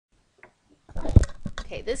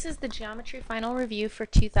Okay, this is the Geometry Final Review for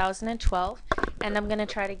 2012, and I'm going to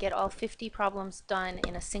try to get all 50 problems done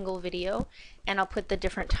in a single video, and I'll put the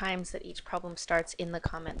different times that each problem starts in the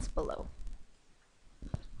comments below.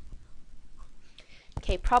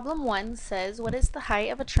 Okay, problem 1 says, what is the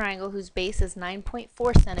height of a triangle whose base is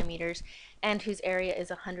 9.4 centimeters and whose area is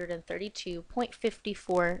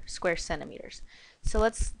 132.54 square centimeters? So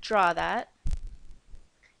let's draw that.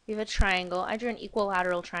 We have a triangle. I drew an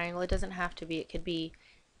equilateral triangle. It doesn't have to be. It could be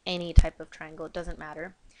any type of triangle. It doesn't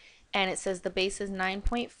matter. And it says the base is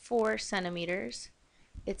 9.4 centimeters.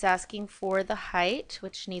 It's asking for the height,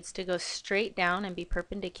 which needs to go straight down and be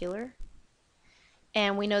perpendicular.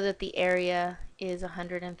 And we know that the area is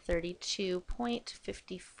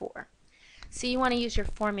 132.54. So you want to use your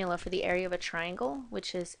formula for the area of a triangle,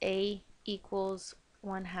 which is A equals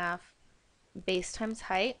 1/2 base times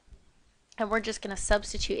height. And we're just going to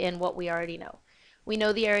substitute in what we already know. We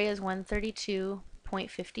know the area is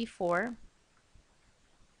 132.54.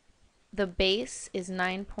 The base is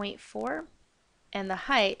 9.4, and the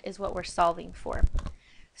height is what we're solving for.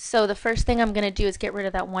 So the first thing I'm going to do is get rid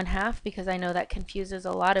of that 1/2 because I know that confuses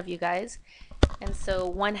a lot of you guys. And so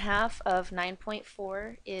 1/2 of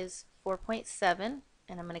 9.4 is 4.7,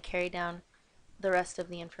 and I'm going to carry down the rest of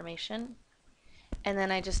the information. And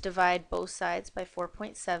then I just divide both sides by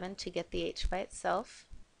 4.7 to get the h by itself.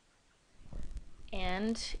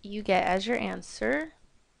 And you get as your answer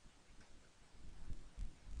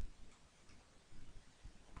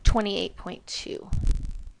 28.2.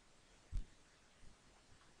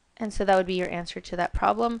 And so that would be your answer to that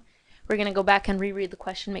problem. We're going to go back and reread the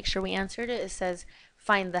question, make sure we answered it. It says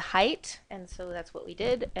find the height, and so that's what we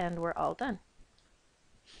did, and we're all done.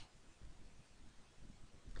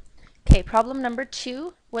 Okay, problem number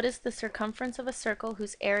 2. What is the circumference of a circle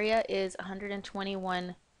whose area is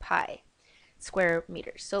 121 pi square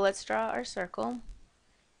meters? So let's draw our circle.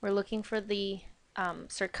 We're looking for the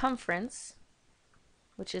circumference,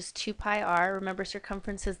 which is 2 pi r. Remember,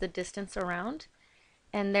 circumference is the distance around.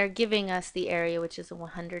 And they're giving us the area, which is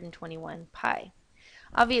 121 pi.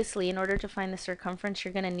 Obviously, in order to find the circumference,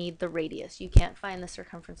 you're going to need the radius. You can't find the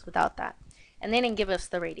circumference without that. And they didn't give us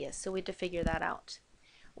the radius, so we had to figure that out.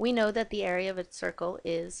 We know that the area of a circle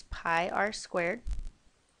is pi r squared,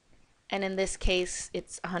 and in this case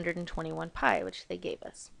it's 121 pi, which they gave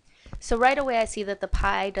us. So right away I see that the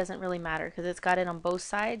pi doesn't really matter because it's got it on both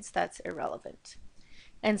sides. That's irrelevant.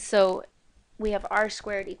 And so we have r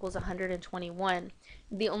squared equals 121.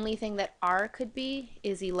 The only thing that r could be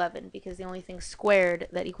is 11, because the only thing squared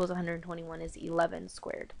that equals 121 is 11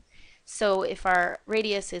 squared. So if our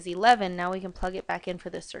radius is 11, now we can plug it back in for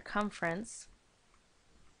the circumference.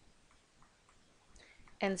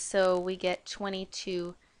 And so we get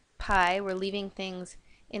 22 pi. We're leaving things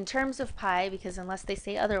in terms of pi because unless they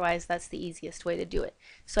say otherwise, that's the easiest way to do it.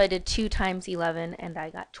 So I did 2 times 11 and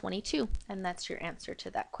I got 22, and that's your answer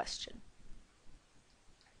to that question.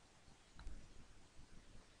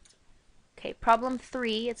 Okay, problem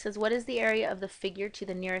 3, it says what is the area of the figure to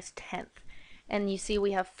the nearest tenth? And you see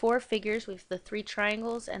we have 4 figures. We have the 3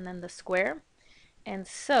 triangles and then the square. And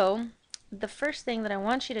so the first thing that I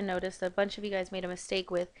want you to notice that a bunch of you guys made a mistake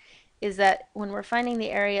with is that when we're finding the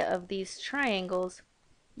area of these triangles,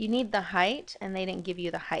 you need the height, and they didn't give you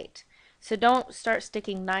the height. So don't start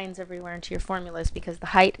sticking 9s everywhere into your formulas because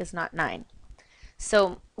the height is not 9.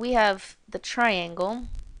 So we have the triangle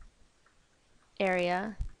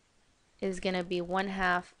area is going to be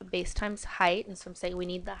 1/2 base times height, and so I'm saying we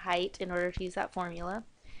need the height in order to use that formula.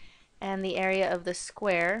 And the area of the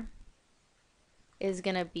square is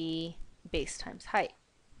going to be base times height,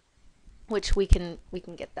 which we can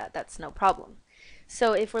get that. That's no problem.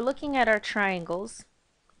 So if we're looking at our triangles,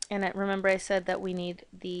 and remember I said that we need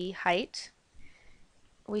the height,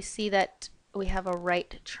 we see that we have a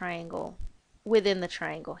right triangle within the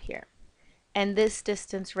triangle here. And this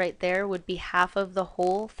distance right there would be half of the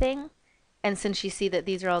whole thing. And since you see that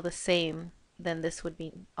these are all the same, then this would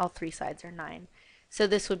be, all 3 sides are 9. So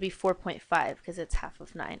this would be 4.5 because it's half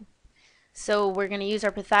of 9. So we're going to use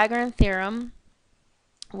our Pythagorean theorem,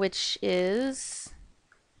 which is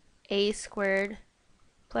a squared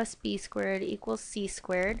plus b squared equals c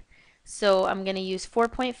squared. So I'm going to use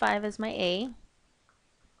 4.5 as my a.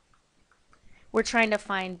 We're trying to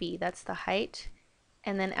find b, that's the height.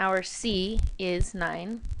 And then our c is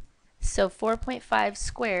 9. So 4.5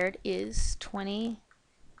 squared is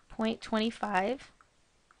 20.25,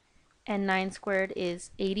 and 9 squared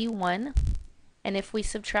is 81. And if we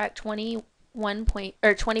subtract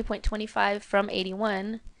 20.25 from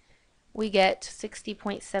 81, we get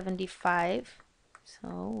 60.75.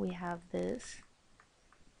 So we have this.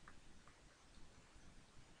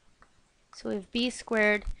 So we have b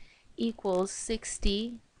squared equals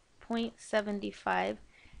 60.75.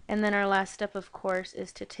 And then our last step, of course,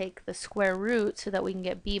 is to take the square root so that we can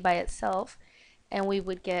get b by itself. And we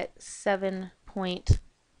would get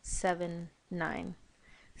 7.79.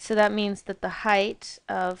 So that means that the height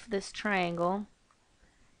of this triangle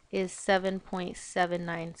is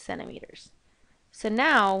 7.79 centimeters. So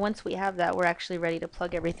now, once we have that, we're actually ready to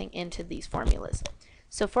plug everything into these formulas.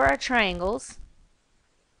 So for our triangles,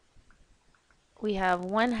 we have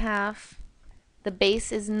 1/2, the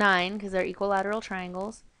base is 9 because they're equilateral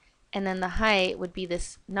triangles, and then the height would be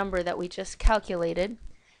this number that we just calculated.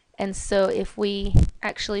 And so if we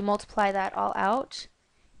actually multiply that all out,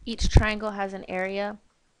 each triangle has an area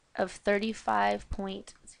of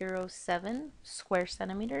 35.07 square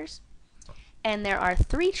centimeters. And there are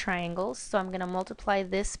 3 triangles, so I'm going to multiply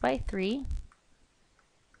this by 3.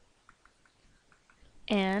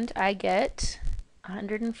 And I get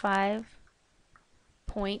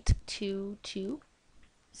 105.22.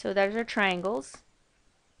 So those are triangles.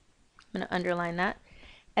 I'm going to underline that.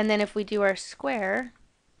 And then if we do our square,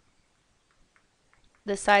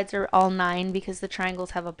 the sides are all 9 because the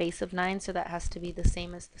triangles have a base of 9, so that has to be the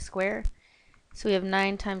same as the square. So we have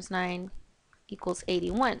 9 times 9 equals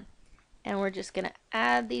 81. And we're just going to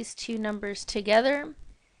add these two numbers together,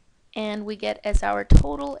 and we get as our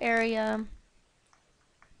total area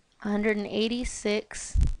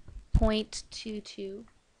 186.22,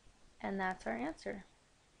 and that's our answer.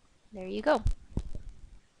 There you go.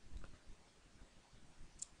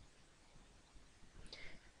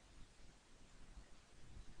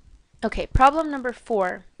 Okay, problem number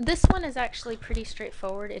 4. This one is actually pretty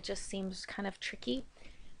straightforward. It just seems kind of tricky.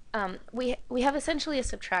 We have essentially a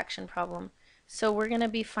subtraction problem. So we're going to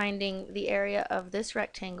be finding the area of this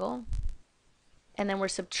rectangle, and then we're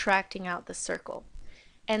subtracting out the circle.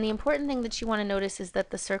 And the important thing that you want to notice is that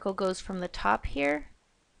the circle goes from the top here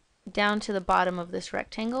down to the bottom of this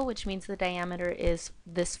rectangle, which means the diameter is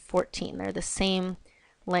this 14. They're the same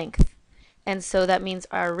length. And so that means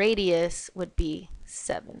our radius would be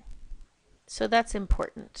 7. So that's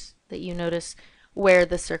important that you notice where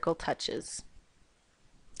the circle touches.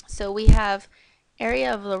 So we have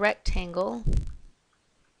area of the rectangle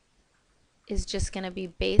is just going to be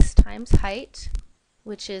base times height,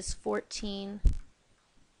 which is 14.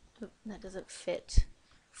 That doesn't fit.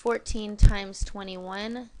 14 times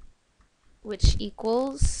 21, which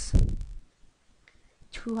equals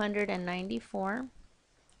 294.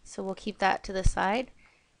 So we'll keep that to the side.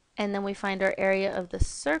 And then we find our area of the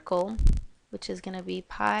circle, which is going to be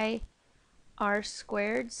pi r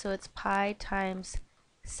squared. So it's pi times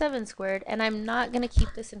 7 squared. And I'm not going to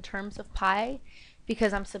keep this in terms of pi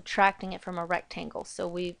because I'm subtracting it from a rectangle. So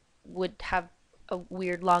we would have a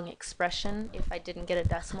weird long expression if I didn't get a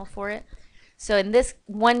decimal for it. So in this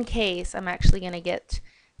one case, I'm actually going to get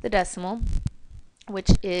the decimal,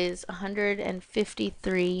 which is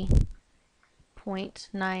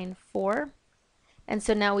 153.94. And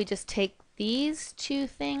so now we just take these two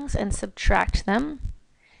things and subtract them.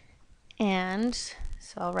 And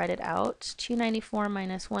so I'll write it out. 294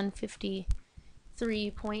 minus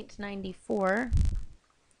 153.94.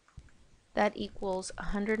 That equals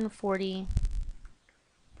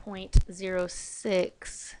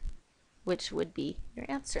 140.06, which would be your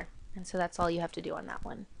answer. And so that's all you have to do on that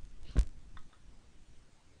one.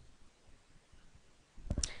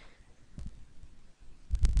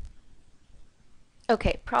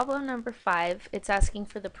 Okay, problem number 5. It's asking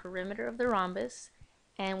for the perimeter of the rhombus,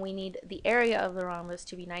 and we need the area of the rhombus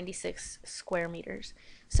to be 96 square meters.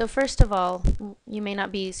 So first of all, you may not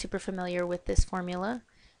be super familiar with this formula,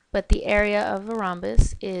 but the area of a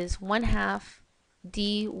rhombus is 1/2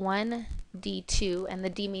 d1 d2, and the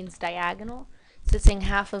d means diagonal. So it's saying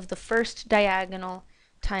half of the first diagonal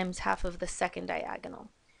times half of the second diagonal.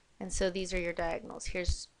 And so these are your diagonals.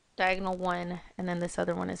 Here's diagonal 1, and then this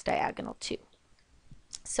other one is diagonal 2.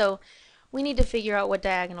 So we need to figure out what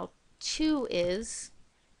diagonal 2 is,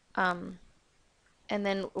 and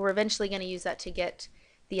then we're eventually going to use that to get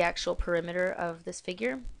the actual perimeter of this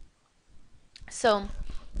figure. So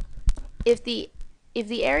if the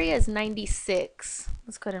area is 96,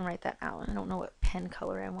 let's go ahead and write that out. I don't know what pen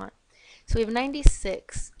color I want. So we have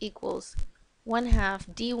 96 equals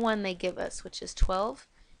 1/2 d1 they give us, which is 12,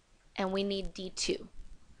 and we need d2.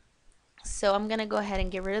 So I'm going to go ahead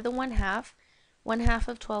and get rid of the 1/2. 1/2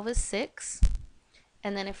 of 12 is 6,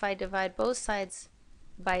 and then if I divide both sides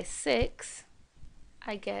by 6,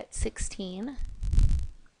 I get 16.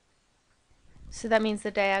 So that means the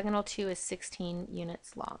diagonal 2 is 16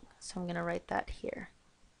 units long. So I'm going to write that here.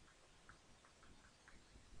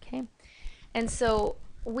 Okay, and so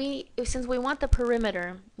since we want the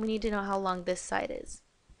perimeter, we need to know how long this side is.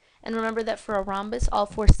 And remember that for a rhombus, all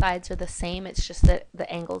four sides are the same. It's just that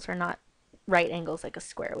the angles are not right angles like a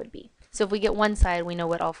square would be. So if we get one side, we know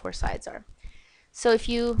what all four sides are. So if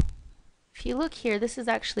you look here, this is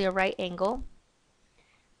actually a right angle.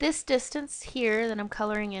 This distance here that I'm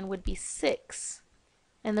coloring in would be 6.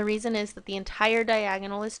 And the reason is that the entire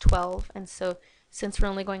diagonal is 12, and so since we're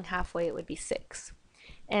only going halfway, it would be 6.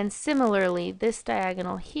 And similarly, this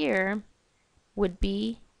diagonal here would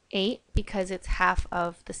be 8 because it's half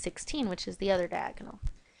of the 16, which is the other diagonal.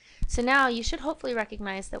 So now you should hopefully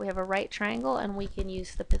recognize that we have a right triangle and we can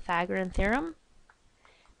use the Pythagorean theorem.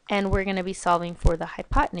 And we're going to be solving for the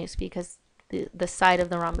hypotenuse because the side of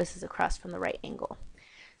the rhombus is across from the right angle.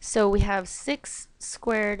 So we have 6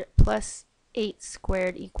 squared plus 8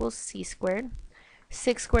 squared equals c squared.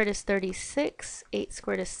 6 squared is 36, 8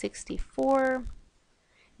 squared is 64.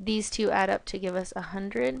 These two add up to give us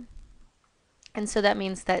 100. And so that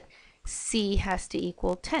means that c has to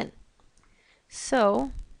equal 10.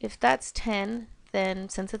 So if that's 10, then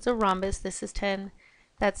since it's a rhombus, this is 10,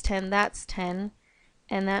 that's 10, that's 10.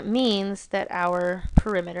 And that means that our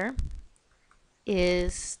perimeter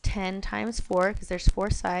is 10 times 4, because there's 4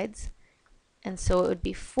 sides. And so it would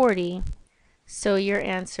be 40. So your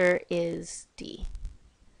answer is D.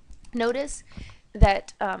 Notice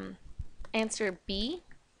that answer B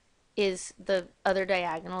is the other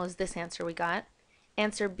diagonal, is this answer we got.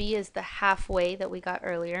 Answer B is the halfway that we got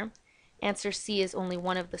earlier. Answer C is only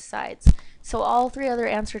one of the sides. So all 3 other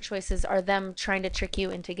answer choices are them trying to trick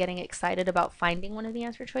you into getting excited about finding one of the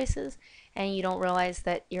answer choices, and you don't realize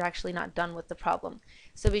that you're actually not done with the problem.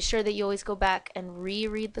 So be sure that you always go back and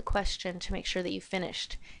reread the question to make sure that you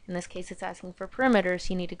finished. In this case, it's asking for perimeter,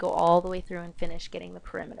 so you need to go all the way through and finish getting the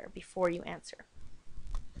perimeter before you answer.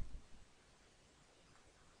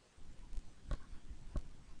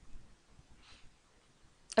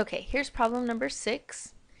 Okay, here's problem number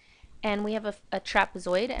 6. And we have a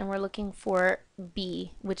trapezoid, and we're looking for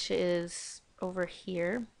B, which is over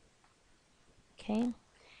here. Okay.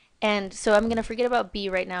 And so I'm going to forget about B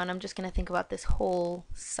right now, and I'm just going to think about this whole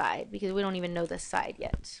side, because we don't even know this side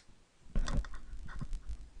yet.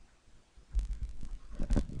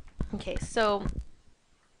 Okay, so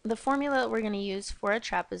the formula that we're going to use for a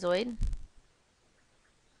trapezoid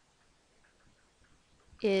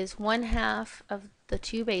is 1/2 of the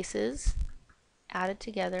 2 bases added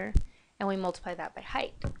together, and we multiply that by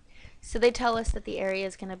height. So they tell us that the area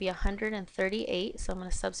is going to be 138, so I'm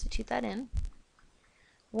going to substitute that in.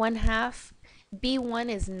 1/2, B1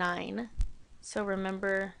 is 9, so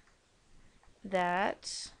remember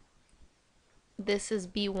that this is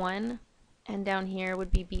B1, and down here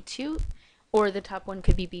would be B2, or the top one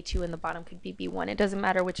could be B2 and the bottom could be B1. It doesn't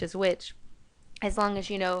matter which is which, as long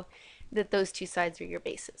as you know that those 2 sides are your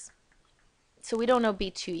bases. So we don't know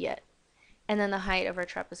B2 yet. And then the height of our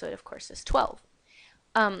trapezoid, of course, is 12.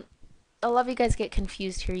 A lot of you guys get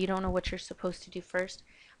confused here. You don't know what you're supposed to do first.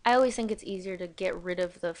 I always think it's easier to get rid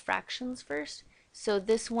of the fractions first. So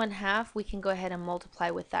this 1/2, we can go ahead and multiply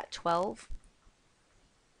with that 12.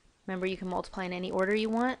 Remember, you can multiply in any order you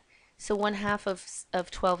want. So 1/2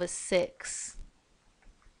 of 12 is 6.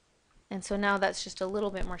 And so now that's just a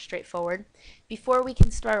little bit more straightforward. Before we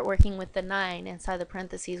can start working with the 9 inside the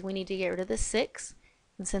parentheses, we need to get rid of the 6.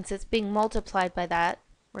 And since it's being multiplied by that,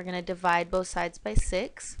 we're going to divide both sides by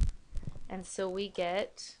 6. And so we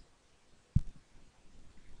get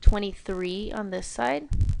 23 on this side.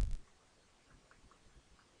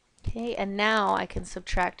 Okay, and now I can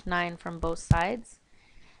subtract 9 from both sides.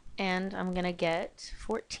 And I'm going to get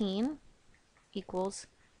 14 equals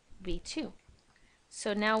V2.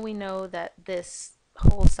 So now we know that this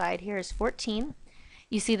whole side here is 14.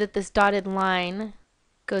 You see that this dotted line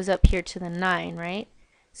goes up here to the 9, right?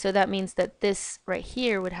 So that means that this right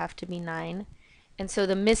here would have to be 9. And so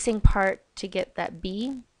the missing part to get that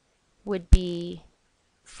B would be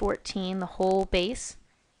 14, the whole base,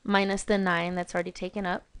 minus the 9 that's already taken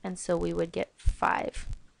up. And so we would get 5.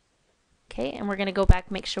 Okay, and we're going to go back,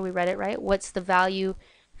 make sure we read it right. What's the value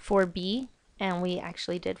for B? And we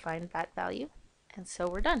actually did find that value. And so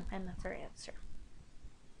we're done, and that's our answer.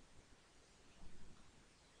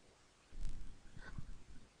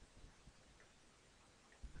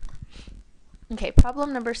 Okay,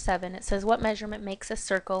 problem number 7. It says, what measurement makes a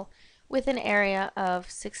circle with an area of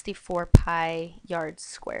 64 pi yards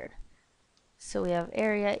squared? So we have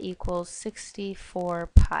area equals 64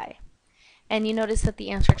 pi. And you notice that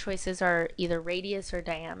the answer choices are either radius or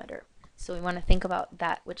diameter. So we want to think about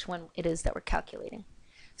that, which one it is that we're calculating.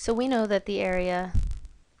 So we know that the area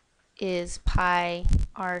is pi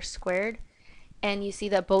r squared, And you see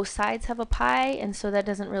that both sides have a pi, and so that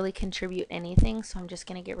doesn't really contribute anything, so I'm just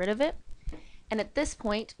going to get rid of it. And at this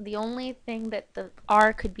point, the only thing that the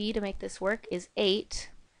r could be to make this work is 8,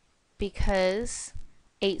 because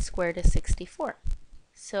 8 squared is 64.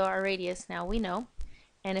 So our radius now we know.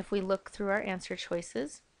 And if we look through our answer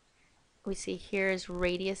choices, we see here is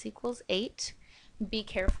radius equals 8. Be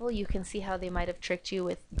careful, you can see how they might have tricked you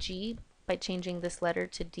with G by changing this letter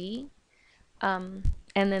to D. And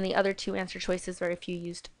then the other two answer choices are if you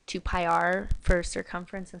used 2 pi r for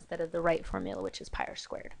circumference instead of the right formula, which is pi r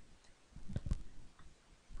squared.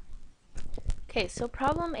 Okay, so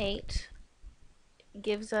problem 8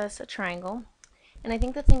 gives us a triangle. And I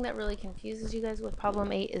think the thing that really confuses you guys with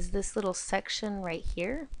problem 8 is this little section right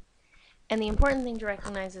here. And the important thing to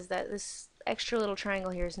recognize is that this extra little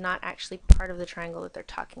triangle here is not actually part of the triangle that they're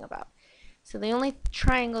talking about. So the only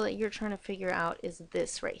triangle that you're trying to figure out is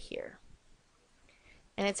this right here.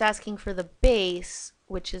 And it's asking for the base,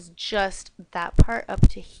 which is just that part up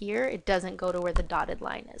to here. It doesn't go to where the dotted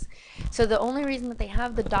line is. So the only reason that they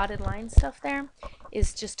have the dotted line stuff there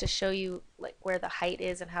is just to show you like where the height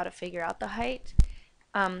is and how to figure out the height.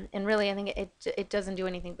 And really, I think it doesn't do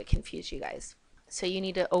anything but confuse you guys. So you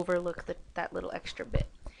need to overlook that little extra bit.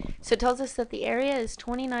 So it tells us that the area is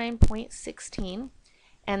 29.16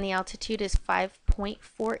 and the altitude is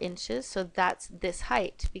 5.4 inches. So that's this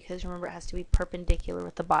height, because remember it has to be perpendicular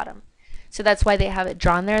with the bottom. So that's why they have it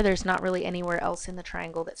drawn there. There's not really anywhere else in the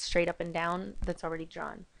triangle that's straight up and down that's already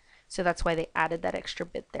drawn. So that's why they added that extra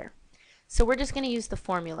bit there. So we're just going to use the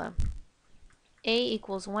formula. A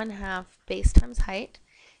equals 1/2 base times height.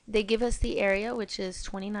 They give us the area, which is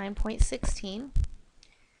 29.16.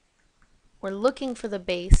 We're looking for the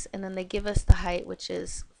base, and then they give us the height, which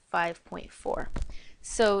is 5.4.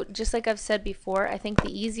 So just like I've said before, I think the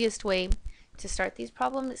easiest way to start these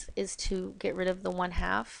problems is to get rid of the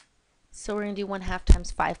 1/2. So we're going to do 1/2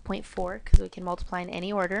 times 5.4 because we can multiply in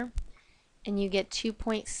any order. And you get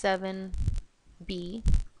 2.7b.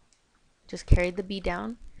 Just carried the b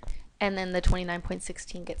down. And then the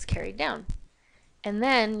 29.16 gets carried down. And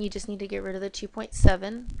then you just need to get rid of the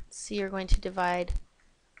 2.7. So you're going to divide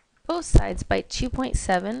both sides by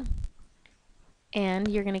 2.7. And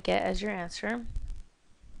you're going to get as your answer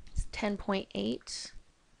 10.8,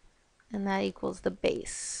 and that equals the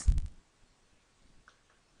base.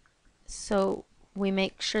 So we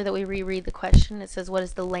make sure that we reread the question. It says, what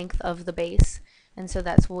is the length of the base? And so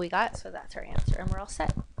that's what we got, so that's our answer, and we're all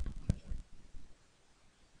set.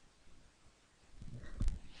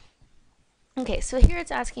 Okay, so here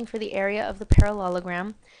it's asking for the area of the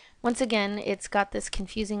parallelogram. Once again, it's got this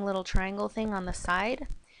confusing little triangle thing on the side,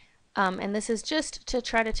 and this is just to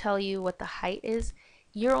try to tell you what the height is.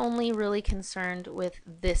 You're only really concerned with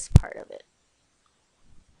this part of it.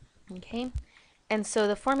 Okay, and so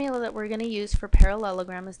the formula that we're going to use for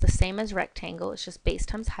parallelogram is the same as rectangle. It's just base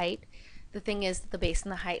times height. The thing is that the base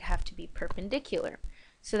and the height have to be perpendicular.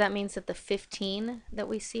 So that means that the 15 that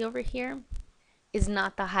we see over here is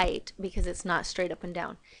not the height because it's not straight up and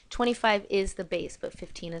down. 25 is the base, but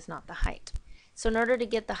 15 is not the height. So in order to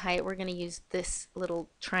get the height, we're going to use this little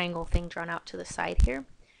triangle thing drawn out to the side here.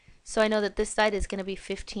 So I know that this side is going to be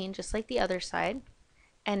 15 just like the other side.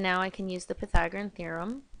 And now I can use the Pythagorean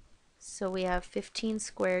theorem. So we have 15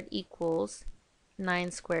 squared equals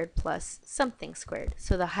 9 squared plus something squared.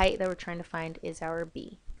 So the height that we're trying to find is our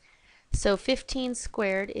b. So 15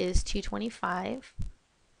 squared is 225.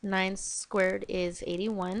 9 squared is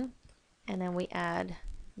 81. And then we add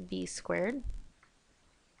b squared.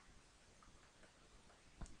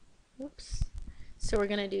 Oops. So we're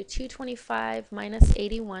going to do 225 minus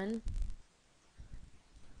 81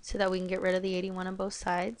 so that we can get rid of the 81 on both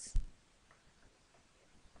sides.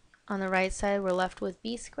 On the right side, we're left with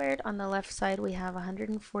b squared. On the left side, we have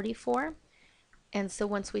 144. And so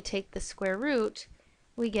once we take the square root,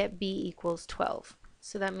 we get b equals 12.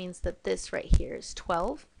 So that means that this right here is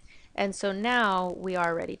 12. And so now we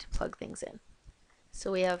are ready to plug things in.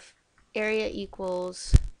 So we have area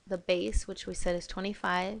equals the base, which we said is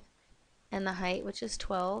 25, and the height, which is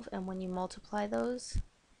 12, and when you multiply those,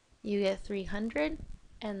 you get 300,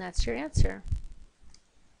 and that's your answer.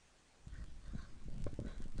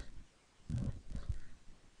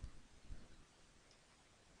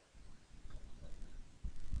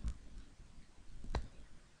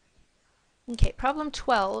 Okay, problem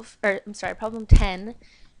 10,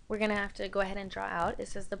 we're going to have to go ahead and draw out. It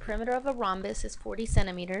says the perimeter of a rhombus is 40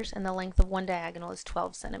 centimeters and the length of one diagonal is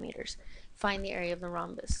 12 centimeters. Find the area of the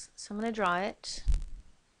rhombus. So I'm going to draw it.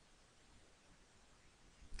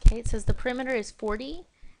 Okay, it says the perimeter is 40.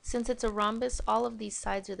 Since it's a rhombus, all of these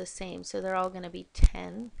sides are the same, so they're all going to be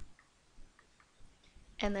 10.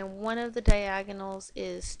 and then one of the diagonals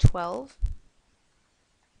is 12,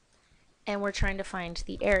 and we're trying to find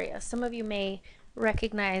the area. Some of you may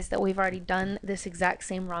recognize that we've already done this exact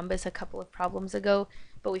same rhombus a couple of problems ago,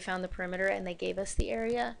 but we found the perimeter and they gave us the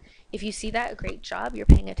area. If you see that, great job, you're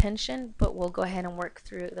paying attention, but we'll go ahead and work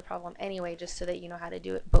through the problem anyway, just so that you know how to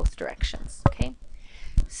do it both directions, okay?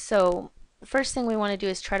 So the first thing we want to do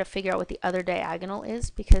is try to figure out what the other diagonal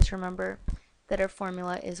is, because remember that our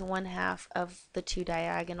formula is 1/2 of the two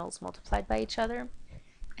diagonals multiplied by each other.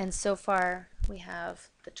 And so far we have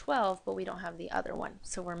the 12, but we don't have the other one,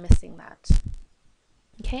 so we're missing that.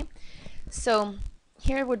 Okay, so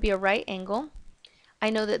here would be a right angle. I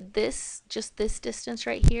know that just this distance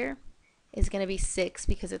right here is going to be 6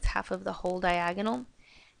 because it's half of the whole diagonal,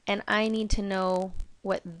 and I need to know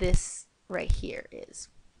what this right here is.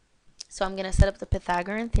 So I'm going to set up the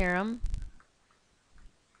Pythagorean theorem,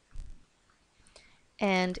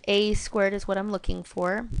 and a squared is what I'm looking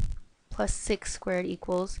for, plus 6 squared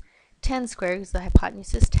equals 10 squared, because the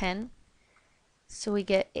hypotenuse is 10. So we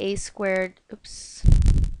get a squared,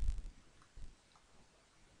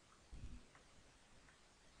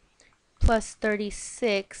 plus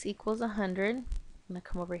 36 equals 100. I'm going to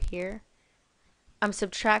come over here. I'm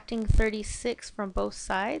subtracting 36 from both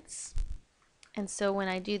sides. And so when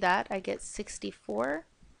I do that, I get 64,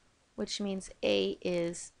 which means a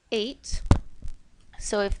is 8.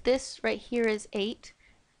 So if this right here is 8,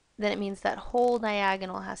 then it means that whole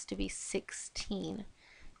diagonal has to be 16.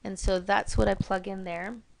 And so that's what I plug in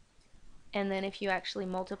there. And then if you actually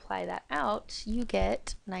multiply that out, you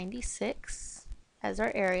get 96 as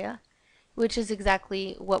our area, which is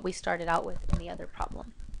exactly what we started out with in the other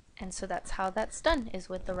problem. And so that's how that's done, is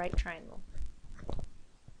with the right triangle.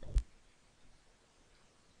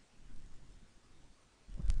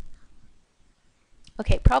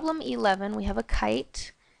 Okay, problem 11, we have a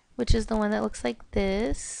kite, which is the one that looks like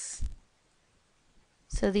this.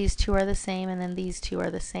 So these two are the same, and then these two are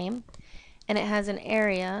the same. And it has an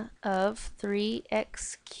area of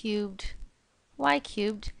 3x cubed y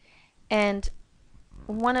cubed, and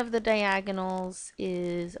one of the diagonals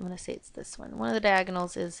is, I'm going to say it's this one, one of the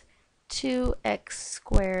diagonals is 2x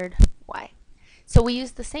squared y. So we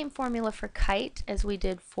use the same formula for kite as we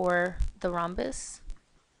did for the rhombus,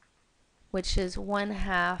 which is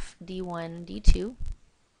 1/2 d1 d2,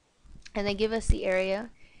 and they give us the area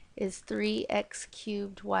is 3x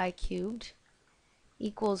cubed y cubed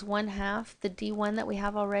equals 1/2. The d1 that we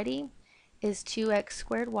have already is 2x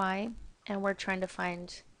squared y, and we're trying to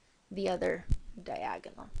find the other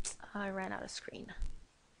diagonal. I ran out of screen.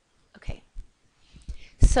 Okay,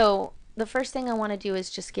 so the first thing I want to do is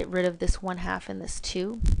just get rid of this 1/2 and this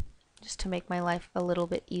 2, just to make my life a little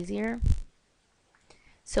bit easier.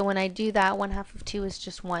 So when I do that, 1/2 of 2 is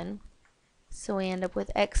just 1. So we end up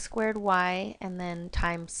with x squared y and then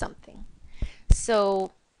times something.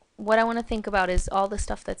 So what I want to think about is all the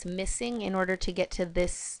stuff that's missing in order to get to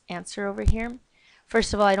this answer over here.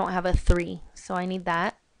 First of all, I don't have a 3, so I need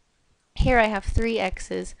that. Here I have 3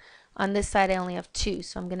 x's. On this side I only have 2,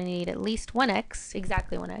 so I'm going to need at least 1 x,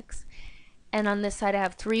 exactly 1 x. And on this side I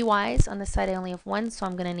have 3 y's. On this side I only have 1, so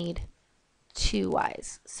I'm going to need 2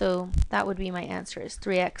 y's. So that would be my answer, is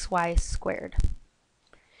 3xy squared.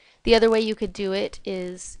 The other way you could do it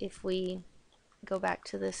is if we go back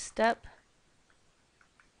to this step.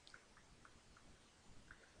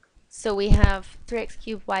 So we have 3x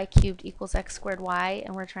cubed y cubed equals x squared y,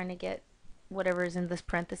 and we're trying to get whatever is in this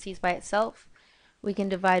parentheses by itself. We can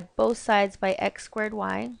divide both sides by x squared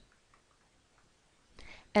y,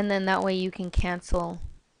 and then that way you can cancel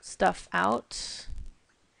stuff out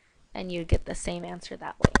and you get the same answer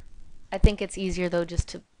that way. I think it's easier though just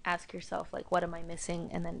to ask yourself, like, what am I missing,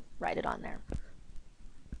 and then write it on there.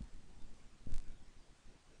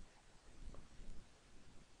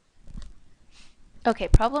 Okay,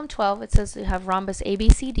 problem 12, it says we have rhombus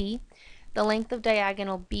ABCD. The length of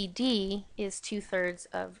diagonal BD is 2/3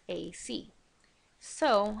 of AC.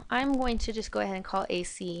 So I'm going to just go ahead and call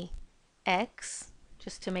AC X,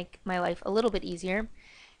 just to make my life a little bit easier.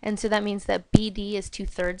 And so that means that BD is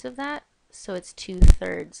 2/3 of that, so it's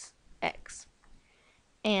 2/3 X.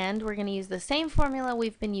 And we're going to use the same formula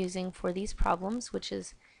we've been using for these problems, which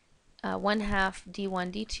is 1/2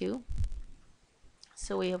 d1 d2.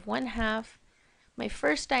 So we have 1/2. My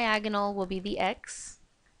first diagonal will be the x,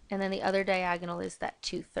 and then the other diagonal is that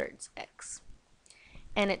 2/3 x.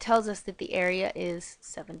 And it tells us that the area is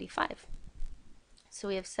 75. So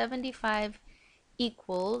we have 75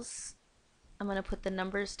 equals, I'm going to put the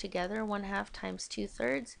numbers together, 1/2 times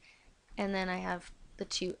 2/3, and then I have the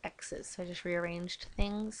 2 x's. So I just rearranged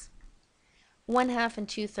things. 1/2 and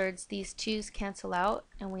 2/3, these 2's cancel out,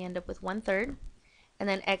 and we end up with 1/3. and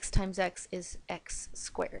then x times x is x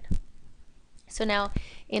squared. So now,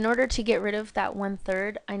 in order to get rid of that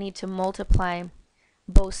 1/3, I need to multiply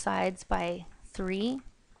both sides by 3.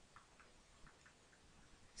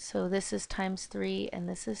 So this is times 3, and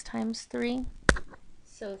this is times 3.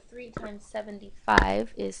 So 3 times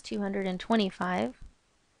 75 is 225.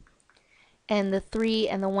 And the 3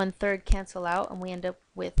 and the 1/3 cancel out, and we end up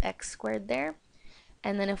with x squared there.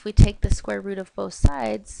 And then if we take the square root of both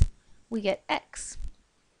sides, we get x.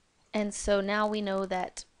 And so now we know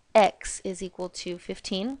that x is equal to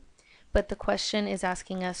 15, but the question is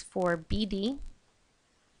asking us for BD,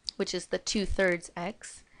 which is the 2/3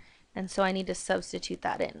 x, and so I need to substitute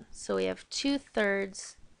that in. So we have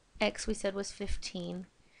 2/3 x we said was 15,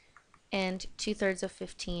 and 2/3 of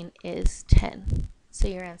 15 is 10. So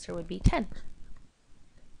your answer would be 10.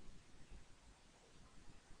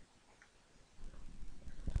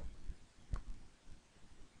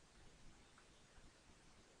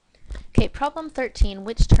 Okay, problem 13,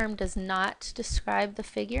 which term does not describe the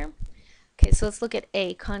figure? Okay, so let's look at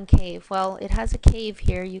A, concave. Well, it has a cave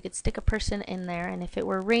here. You could stick a person in there, and if it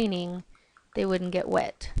were raining, they wouldn't get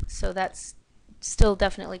wet. So that's still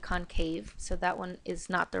definitely concave. So that one is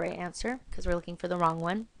not the right answer because we're looking for the wrong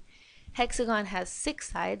one. Hexagon has 6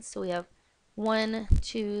 sides, so we have 1,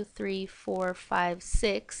 2, 3, 4, 5,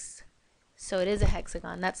 6. So it is a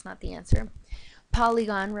hexagon. That's not the answer.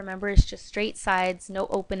 Polygon, remember, is just straight sides, no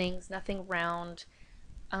openings, nothing round.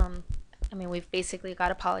 I mean, we've basically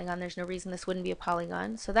got a polygon. There's no reason this wouldn't be a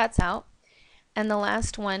polygon. So that's out. And the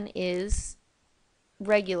last one is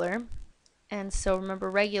regular. And so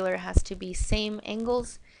remember, regular has to be same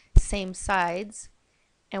angles, same sides.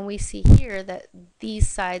 And we see here that these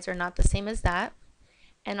sides are not the same as that.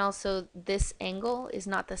 And also this angle is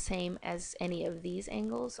not the same as any of these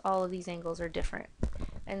angles. All of these angles are different.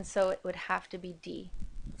 And so it would have to be D.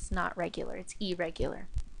 It's not regular, it's irregular.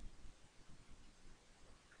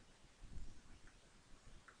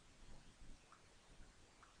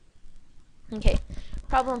 Okay,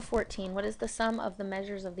 problem 14. What is the sum of the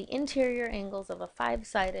measures of the interior angles of a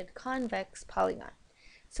 5-sided convex polygon?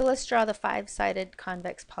 So let's draw the 5-sided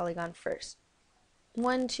convex polygon first.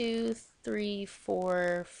 1, 2, 3,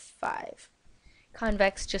 4, 5.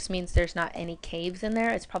 Convex just means there's not any caves in there.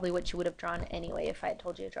 It's probably what you would have drawn anyway if I had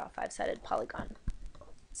told you to draw a 5-sided polygon.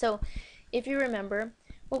 So if you remember,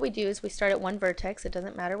 what we do is we start at one vertex, it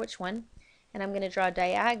doesn't matter which one, and I'm going to draw a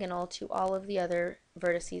diagonal to all of the other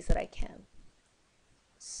vertices that I can.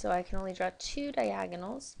 So I can only draw 2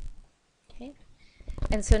 diagonals. Okay.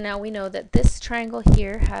 And so now we know that this triangle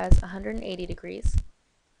here has 180 degrees,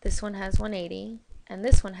 this one has 180, and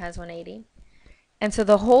this one has 180. And so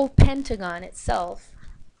the whole pentagon itself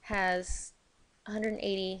has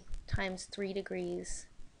 180 times 3 degrees,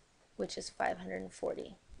 which is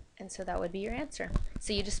 540. And so that would be your answer.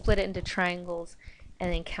 So you just split it into triangles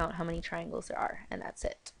and then count how many triangles there are, and that's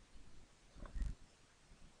it.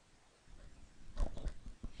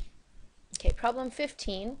 Okay, problem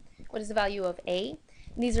 15. What is the value of A?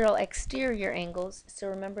 These are all exterior angles, so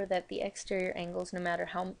remember that the exterior angles, no matter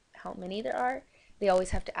how many there are, they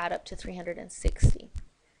always have to add up to 360.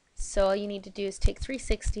 So all you need to do is take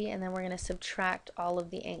 360, and then we're going to subtract all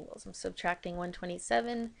of the angles. I'm subtracting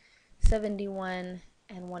 127, 71,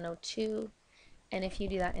 and 102. And if you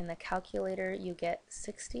do that in the calculator, you get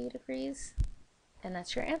 60 degrees. And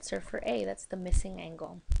that's your answer for A. That's the missing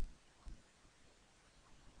angle.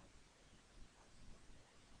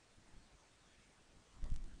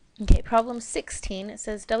 Okay, problem 16, it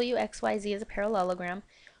says WXYZ is a parallelogram,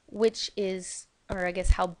 which is, or I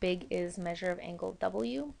guess how big is measure of angle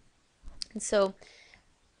W. And so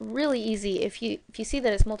really easy, if you see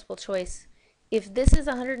that it's multiple choice, if this is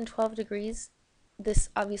 112 degrees, this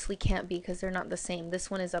obviously can't be because they're not the same.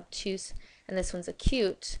 This one is obtuse and this one's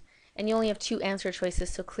acute, and you only have 2 answer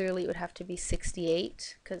choices, so clearly it would have to be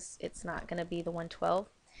 68 because it's not going to be the 112.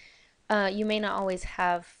 You may not always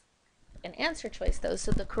have an answer choice though,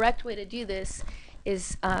 so the correct way to do this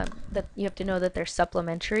is that you have to know that they're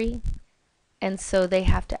supplementary, and so they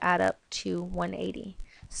have to add up to 180.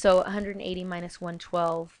 So 180 minus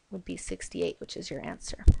 112 would be 68, which is your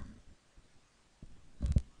answer.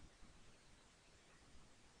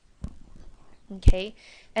 Okay,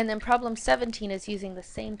 and then problem 17 is using the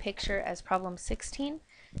same picture as problem 16,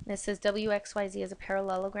 and it says WXYZ is a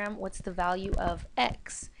parallelogram. What's the value of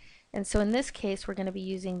X? And so in this case, we're going to be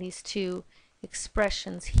using these 2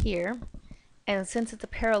 expressions here. And since it's a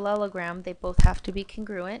parallelogram, they both have to be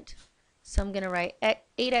congruent. So I'm going to write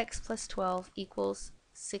 8x plus 12 equals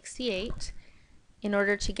 68. In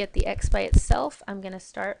order to get the x by itself, I'm going to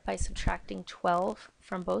start by subtracting 12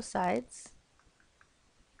 from both sides.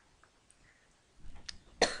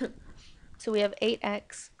 So we have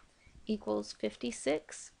 8x equals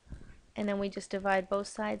 56, and then we just divide both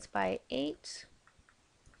sides by 8,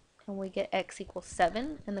 and we get x equals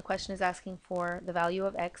 7, and the question is asking for the value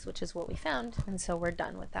of x, which is what we found, and so we're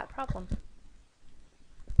done with that problem.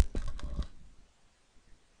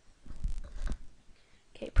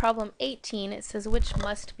 Okay, problem 18, it says which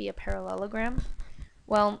must be a parallelogram.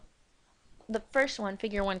 Well, the first one,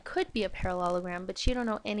 figure 1, could be a parallelogram, but you don't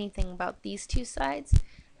know anything about these two sides,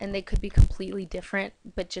 and they could be completely different,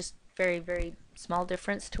 but just very, very small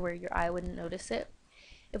difference to where your eye wouldn't notice it.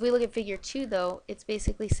 If we look at figure 2, though, it's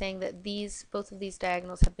basically saying that both of these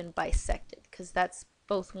diagonals have been bisected, because that's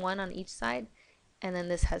both 1 on each side, and then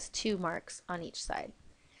this has 2 marks on each side.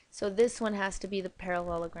 So this one has to be the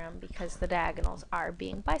parallelogram because the diagonals are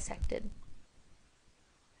being bisected.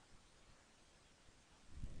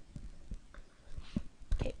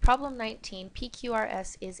 Okay, problem 19,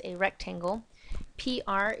 PQRS is a rectangle.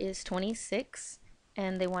 PR is 26,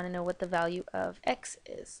 and they want to know what the value of x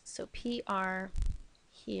is. So PR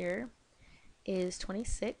here is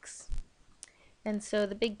 26. And so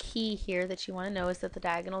the big key here that you want to know is that the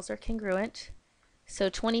diagonals are congruent. So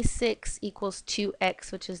 26 equals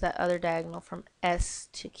 2x, which is that other diagonal from S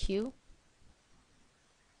to Q.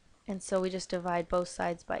 And so we just divide both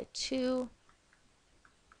sides by 2,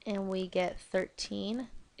 and we get 13.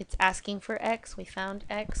 It's asking for x, we found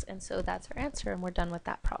x, and so that's our answer, and we're done with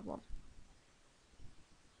that problem.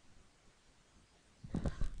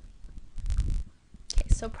 Okay,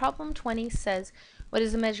 so problem 20 says, what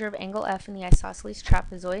is the measure of angle F in the isosceles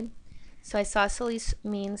trapezoid? So isosceles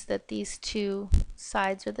means that these two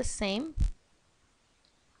sides are the same.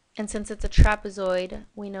 And since it's a trapezoid,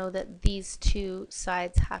 we know that these two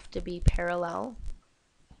sides have to be parallel.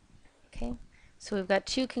 Okay, so we've got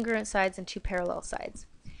two congruent sides and two parallel sides.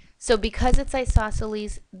 So because it's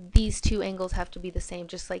isosceles, these two angles have to be the same,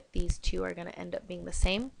 just like these two are going to end up being the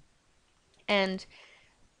same. And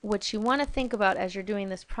what you want to think about as you're doing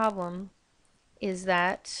this problem is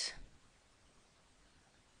that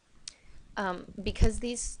because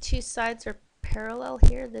these two sides are parallel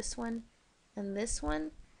here, this one and this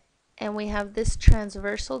one, and we have this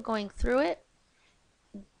transversal going through it,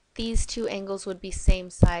 these two angles would be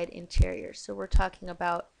same side interior. So we're talking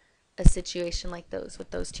about a situation like those with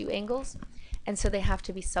those two angles, and so they have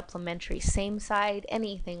to be supplementary. Same side,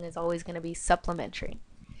 anything is always going to be supplementary.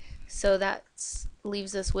 So that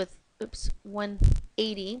leaves us with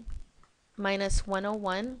 180 minus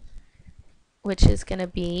 101, which is going to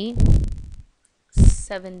be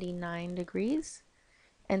 79 degrees.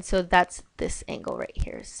 And so that's this angle right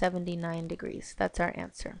here, 79 degrees. That's our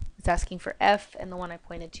answer. It's asking for F, and the one I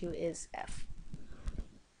pointed to is F.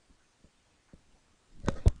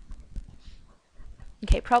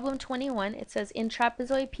 Okay, problem 21, it says in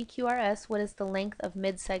trapezoid PQRS, what is the length of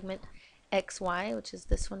mid-segment XY, which is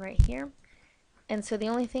this one right here? And so the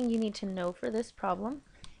only thing you need to know for this problem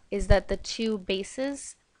is that the two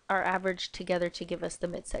bases are averaged together to give us the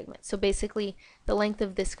mid-segment. So basically, the length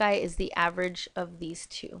of this guy is the average of these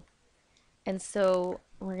two. And so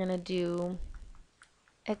we're going to do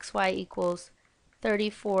XY equals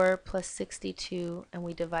 34 plus 62, and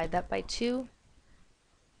we divide that by 2.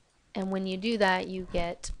 And when you do that, you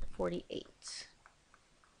get 48.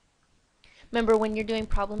 Remember, when you're doing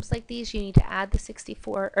problems like these, you need to add the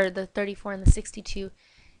 64 or the 34 and the 62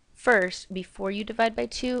 first before you divide by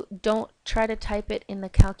 2. Don't try to type it in the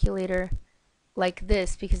calculator like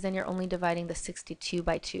this, because then you're only dividing the 62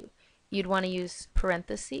 by 2. You'd want to use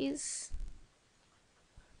parentheses,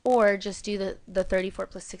 or just do the 34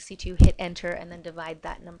 plus 62, hit enter, and then divide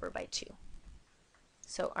that number by 2.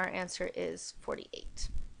 So our answer is 48.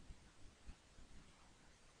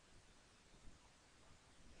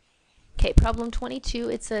 Okay, problem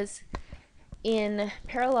 22, it says in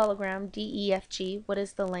parallelogram DEFG, what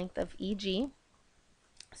is the length of EG?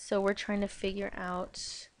 So we're trying to figure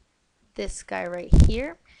out this guy right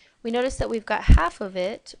here. We notice that we've got half of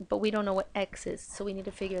it, but we don't know what x is, so we need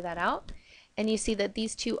to figure that out. And you see that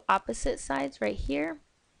these two opposite sides right here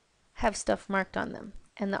have stuff marked on them.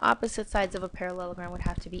 And the opposite sides of a parallelogram would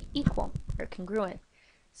have to be equal or congruent.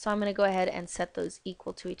 So I'm going to go ahead and set those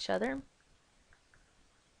equal to each other.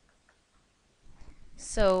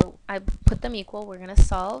 So I put them equal. We're going to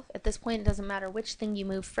solve. At this point, it doesn't matter which thing you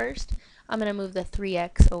move first. I'm going to move the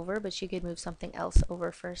 3x over, but you could move something else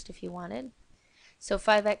over first if you wanted. So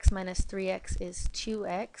 5x minus 3x is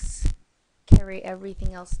 2x. Carry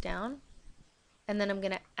everything else down. And then I'm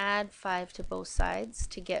going to add 5 to both sides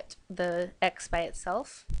to get the x by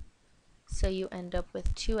itself. So you end up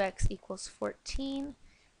with 2x equals 14.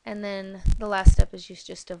 And then the last step is you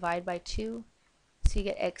just divide by 2. So you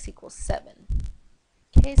get x equals 7.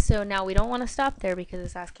 Okay, so now we don't want to stop there because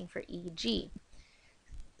it's asking for EG.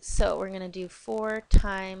 So we're going to do 4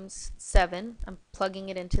 times 7. I'm plugging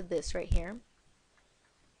it into this right here.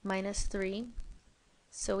 Minus 3.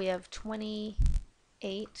 So we have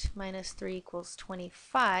 28 minus 3 equals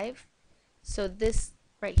 25. So this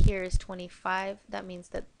right here is 25. That means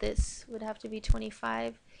that this would have to be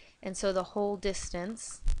 25. And so the whole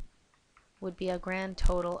distance would be a grand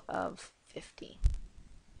total of 50.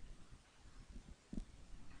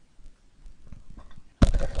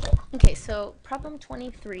 Okay, so problem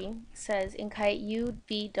 23 says in kite U,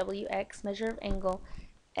 V, W, X, measure of angle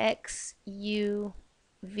X, U,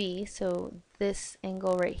 V, so this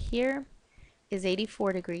angle right here is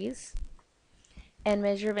 84 degrees, and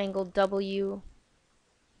measure of angle W,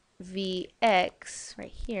 V, X right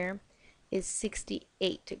here is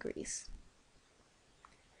 68 degrees.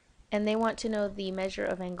 And they want to know the measure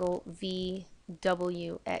of angle V,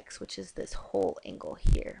 W, X, which is this whole angle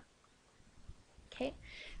here. Okay,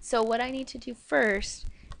 so what I need to do first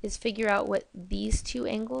is figure out what these two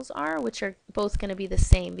angles are, which are both going to be the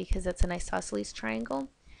same because that's an isosceles triangle.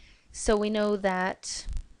 So we know that,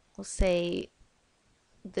 we'll say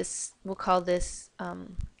this, we'll call this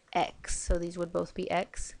x, so these would both be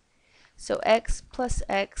x. So x plus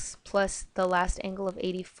the last angle of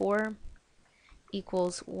 84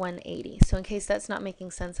 equals 180. So in case that's not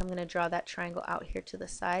making sense, I'm going to draw that triangle out here to the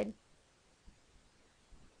side.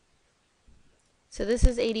 So this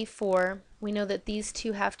is 84. We know that these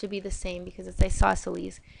two have to be the same because it's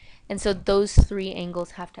isosceles. And so those three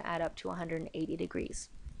angles have to add up to 180 degrees.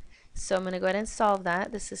 So I'm going to go ahead and solve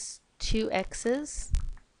that. This is 2x's.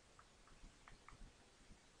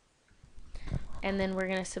 And then we're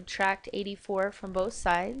going to subtract 84 from both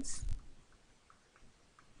sides.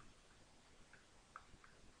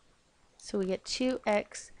 So we get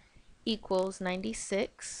 2x equals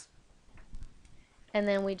 96. And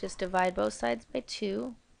then we just divide both sides by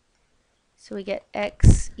 2. So we get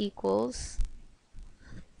x equals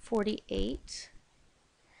 48.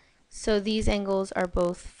 So these angles are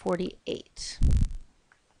both 48.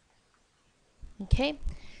 Okay,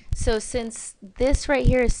 so since this right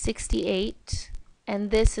here is 68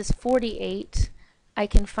 and this is 48, I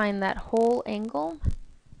can find that whole angle,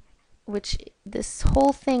 which this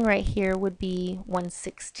whole thing right here would be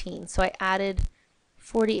 116. So I added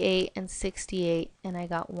 48 and 68 and I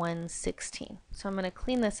got 116. So I'm going to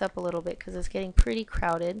clean this up a little bit because it's getting pretty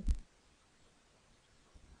crowded.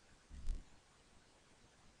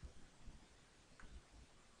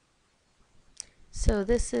 So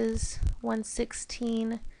this is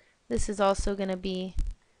 116. This is also going to be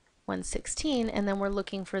 116, and then we're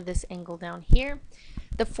looking for this angle down here.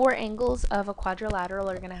 The four angles of a quadrilateral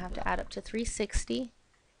are going to have to add up to 360.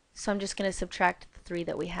 So I'm just going to subtract the 3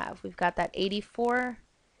 that we have. We've got that 84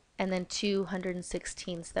 and then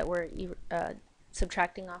 216s that we're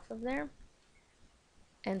subtracting off of there.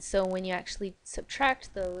 And so when you actually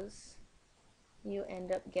subtract those, you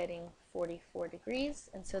end up getting 44 degrees,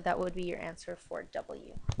 and so that would be your answer for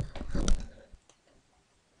W.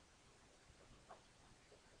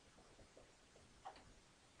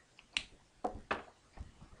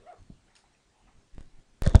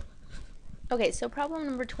 Okay, so problem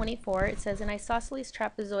number 24, it says an isosceles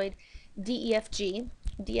trapezoid DEFG,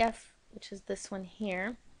 DF, which is this one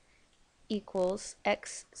here, equals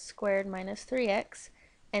x squared minus 3x,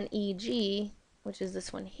 and EG, which is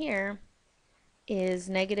this one here, is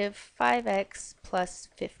negative 5x plus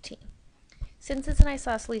 15. Since it's an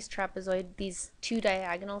isosceles trapezoid, these two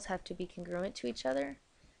diagonals have to be congruent to each other.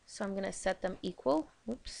 So I'm going to set them equal.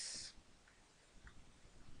 Whoops.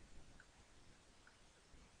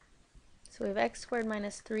 So we have x squared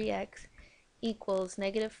minus 3x equals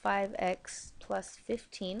negative 5x plus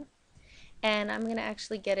 15. And I'm going to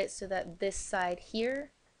actually get it so that this side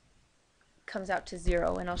here comes out to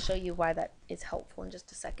 0, and I'll show you why that is helpful in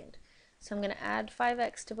just a second. So I'm going to add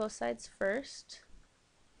 5x to both sides first.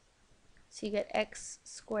 So you get x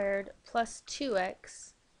squared plus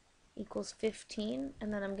 2x equals 15,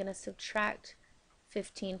 and then I'm going to subtract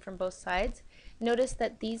 15 from both sides. Notice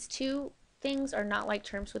that these two things are not like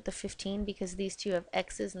terms with the 15 because these two have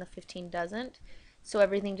x's and the 15 doesn't. So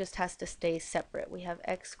everything just has to stay separate. We have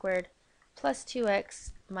x squared plus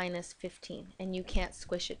 2x minus 15, and you can't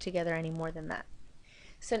squish it together any more than that.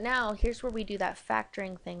 So now here's where we do that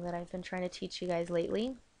factoring thing that I've been trying to teach you guys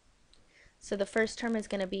lately. So the first term is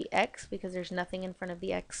going to be x because there's nothing in front of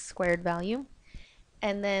the x squared value.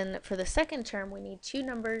 And then for the second term, we need two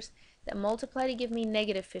numbers that multiply to give me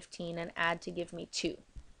negative 15 and add to give me 2.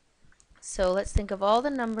 So let's think of all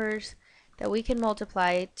the numbers that we can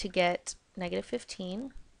multiply to get negative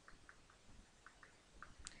 15.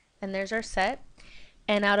 And there's our set.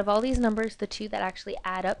 And out of all these numbers, the two that actually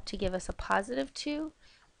add up to give us a positive 2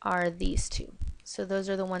 are these two. So those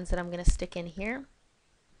are the ones that I'm going to stick in here.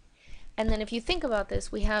 And then if you think about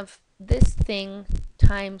this, we have this thing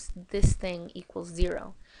times this thing equals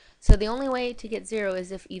 0. So the only way to get 0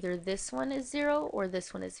 is if either this one is 0 or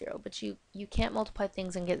this one is 0. But you can't multiply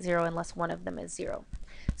things and get 0 unless one of them is 0.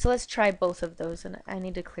 So let's try both of those, and I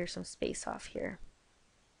need to clear some space off here.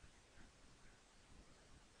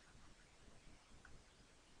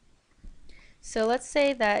 So let's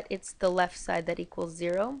say that it's the left side that equals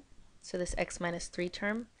 0. So this x minus 3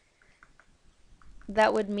 term.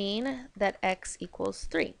 That would mean that x equals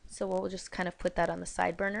 3. So we'll just kind of put that on the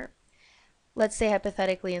side burner. Let's say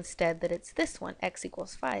hypothetically instead that it's this one, x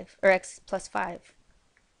equals 5, or x plus 5.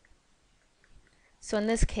 So in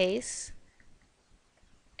this case,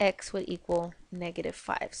 x would equal negative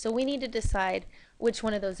 5. So we need to decide which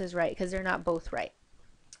one of those is right, because they're not both right.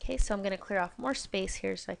 Okay, so I'm going to clear off more space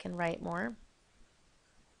here so I can write more.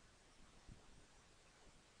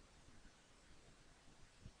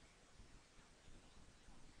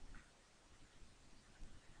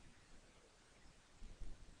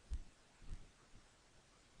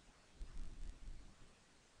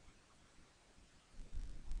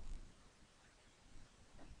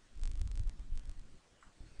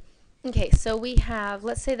 Okay, so we have,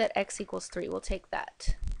 let's say that x equals 3. We'll take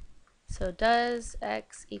that. So does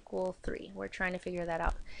x equal 3? We're trying to figure that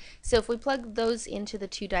out. So if we plug those into the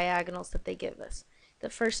two diagonals that they give us, the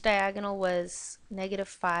first diagonal was negative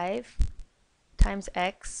 5 times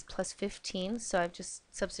x plus 15. So I've just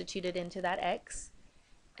substituted into that x.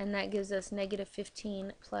 And that gives us negative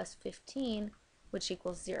 15 plus 15, which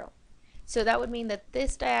equals 0. So that would mean that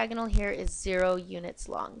this diagonal here is 0 units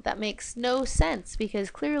long. That makes no sense because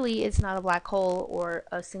clearly it's not a black hole or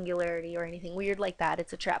a singularity or anything weird like that.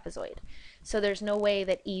 It's a trapezoid. So there's no way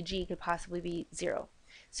that EG could possibly be 0.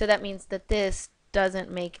 So that means that this doesn't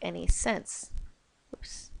make any sense.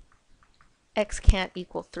 Oops. X can't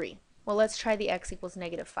equal 3. Well, let's try the x equals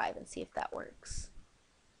negative 5 and see if that works.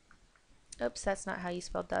 Oops, that's not how you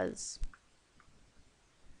spell does.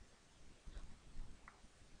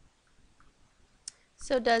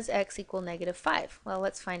 So does x equal negative 5? Well,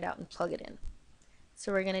 let's find out and plug it in.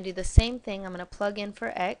 So we're going to do the same thing. I'm going to plug in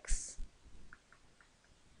for x.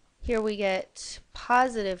 Here we get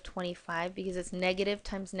positive 25 because it's negative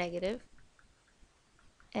times negative.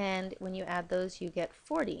 And when you add those, you get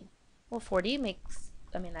 40. Well, 40 makes,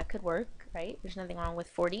 that could work, right? There's nothing wrong with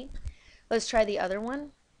 40. Let's try the other one.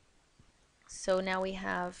 So now we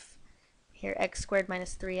have here x squared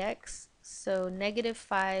minus 3x. So negative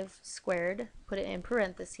 5 squared, put it in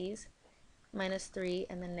parentheses, minus 3,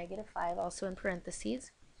 and then negative 5 also in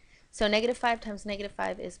parentheses. So negative 5 times negative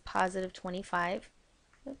 5 is positive 25.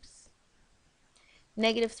 Oops.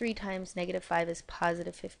 Negative 3 times negative 5 is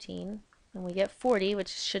positive 15. And we get 40, which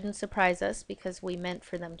shouldn't surprise us because we meant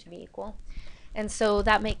for them to be equal. And so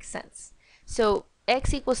that makes sense. So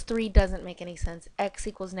x equals 3 doesn't make any sense. X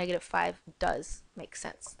equals negative 5 does make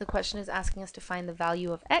sense. The question is asking us to find the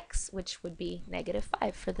value of x, which would be negative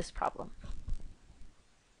 5 for this problem.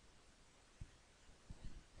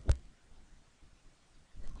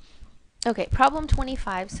 Okay, problem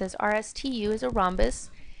 25 says RSTU is a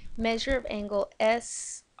rhombus. Measure of angle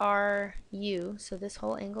SRU, so this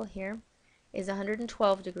whole angle here, is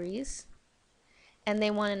 112 degrees. And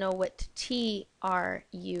they want to know what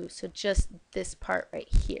TRU, so just this part right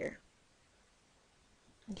here.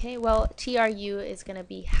 Okay, well, TRU is going to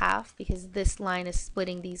be half because this line is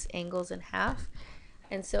splitting these angles in half.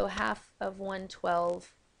 And so half of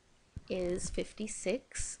 112 is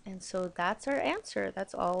 56. And so that's our answer.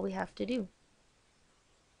 That's all we have to do.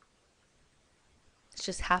 It's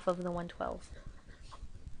just half of the 112.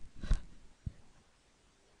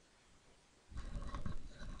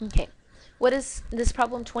 Okay. What is this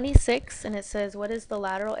problem 26? And it says, what is the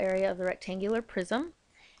lateral area of the rectangular prism?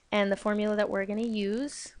 And the formula that we're going to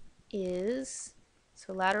use is,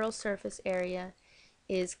 so lateral surface area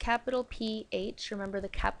is capital PH. Remember, the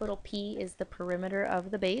capital P is the perimeter of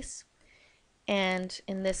the base. And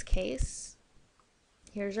in this case,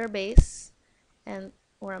 here's our base. And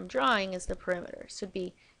where I'm drawing is the perimeter. So it'd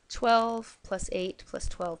be 12 plus 8 plus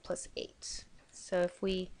 12 plus 8. So if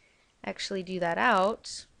we actually do that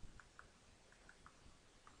out,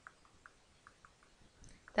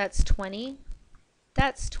 that's 20,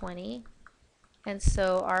 that's 20, and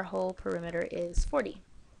so our whole perimeter is 40.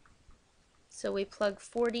 So we plug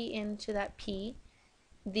 40 into that P.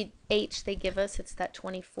 The H they give us, it's that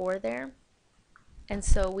 24 there. And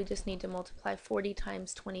so we just need to multiply 40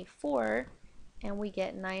 times 24, and we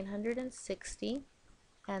get 960,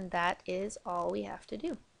 and that is all we have to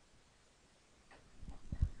do.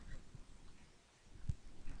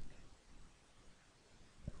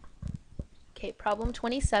 Okay, problem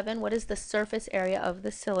 27. What is the surface area of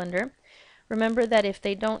the cylinder? Remember that if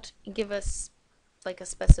they don't give us like a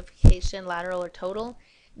specification, lateral or total,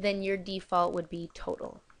 then your default would be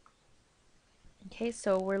total. Okay,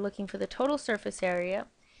 so we're looking for the total surface area,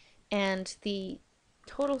 and the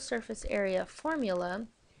total surface area formula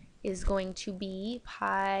is going to be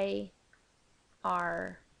pi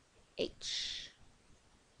r h.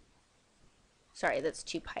 Sorry, that's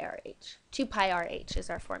 2 pi r h. 2 pi r h is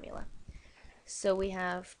our formula. So we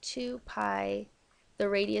have 2 pi, the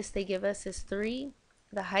radius they give us is 3,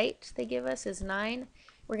 the height they give us is 9.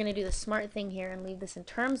 We're going to do the smart thing here and leave this in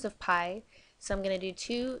terms of pi. So I'm going to do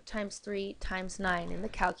 2 times 3 times 9 in the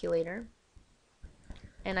calculator,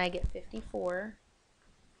 and I get 54,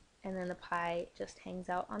 and then the pi just hangs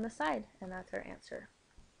out on the side, and that's our answer.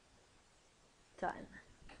 Done.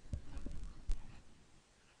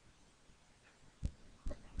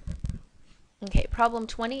 Okay, problem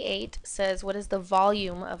 28 says, what is the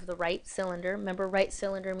volume of the right cylinder? Remember, right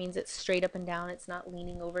cylinder means it's straight up and down. It's not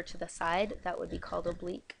leaning over to the side. That would be called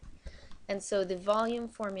oblique. And so the volume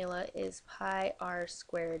formula is pi r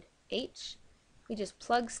squared h. We just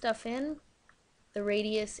plug stuff in. The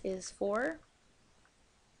radius is 4,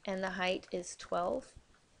 and the height is 12.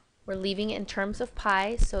 We're leaving it in terms of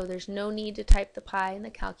pi, so there's no need to type the pi in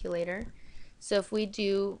the calculator. So if we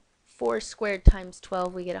do 4 squared times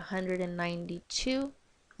 12, we get 192.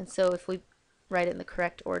 And so if we write it in the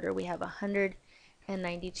correct order, we have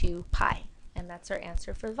 192 pi. And that's our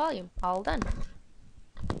answer for the volume. All done.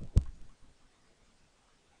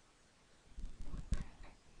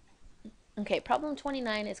 Okay, problem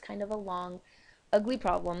 29 is kind of a long, ugly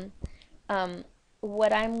problem.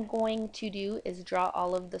 What I'm going to do is draw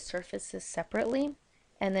all of the surfaces separately,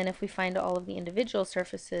 and then if we find all of the individual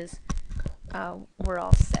surfaces, we're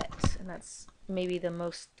all set, and that's maybe the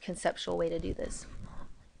most conceptual way to do this.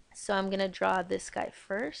 So I'm going to draw this guy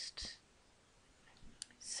first.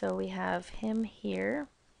 So we have him here.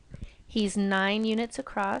 He's 9 units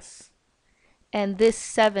across, and this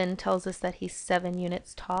 7 tells us that he's 7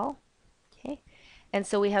 units tall. Okay, and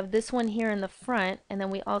so we have this one here in the front, and then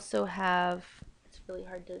we also have, it's really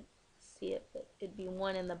hard to see it, but it'd be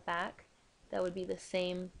one in the back. That would be the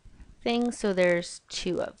same thing, so there's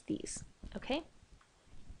 2 of these. Okay,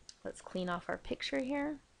 let's clean off our picture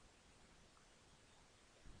here.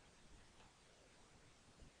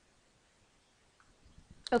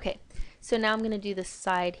 Okay, so now I'm going to do the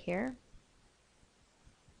side here.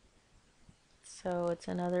 So it's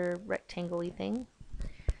another rectangle-y thing.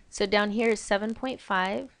 So down here is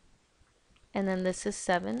 7.5, and then this is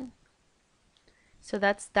 7. So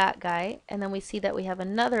that's that guy, and then we see that we have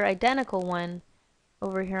another identical one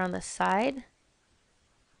over here on the side.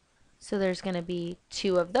 So there's going to be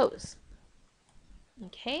 2 of those.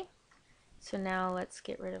 Okay, so now let's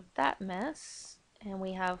get rid of that mess, and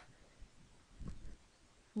we have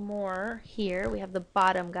more here. We have the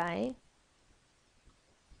bottom guy.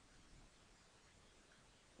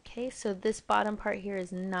 Okay, so this bottom part here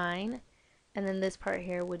is 9, and then this part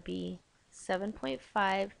here would be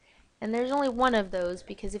 7.5, and there's only one of those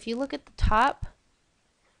because if you look at the top,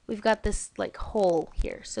 we've got this like hole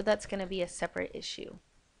here, so that's going to be a separate issue.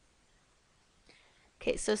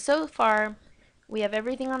 Okay, so far we have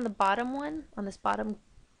everything on the bottom one, on this bottom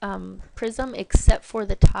prism, except for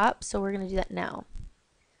the top, so we're going to do that now.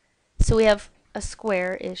 So we have a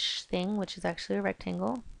square-ish thing, which is actually a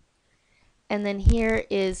rectangle. And then here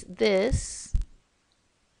is this.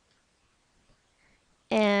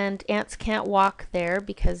 And ants can't walk there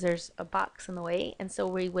because there's a box in the way, and so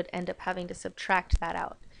we would end up having to subtract that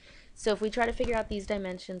out. So if we try to figure out these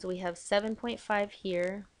dimensions, we have 7.5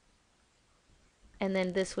 here, and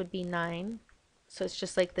then this would be 9. So it's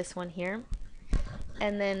just like this one here.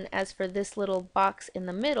 And then as for this little box in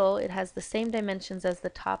the middle, it has the same dimensions as the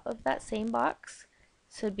top of that same box.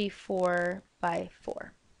 So it'd be 4 by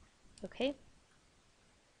 4. Okay?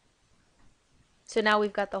 So now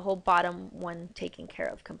we've got the whole bottom one taken care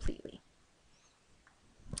of completely.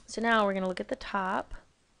 So now we're going to look at the top.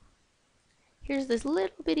 Here's this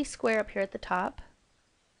little bitty square up here at the top.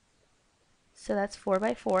 So that's 4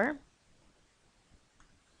 by 4.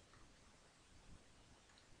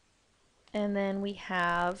 And then we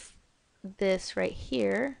have this right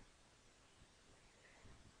here.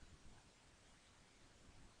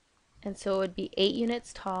 And so it would be 8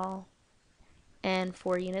 units tall and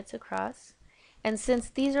 4 units across. And since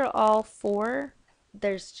these are all 4,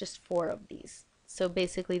 there's just 4 of these. So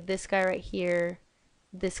basically this guy right here,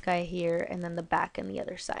 this guy here, and then the back and the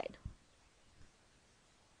other side.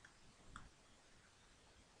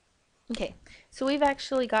 Okay, so we've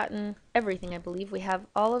actually gotten everything, I believe. We have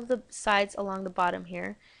all of the sides along the bottom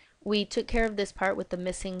here. We took care of this part with the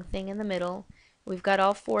missing thing in the middle. We've got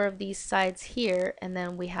all four of these sides here, and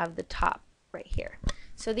then we have the top right here.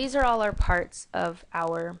 So these are all our parts of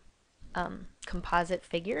our composite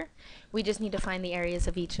figure. We just need to find the areas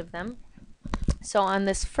of each of them. So on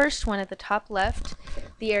this first one at the top left,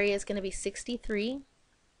 the area is going to be 63,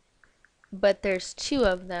 but there's two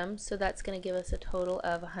of them, so that's going to give us a total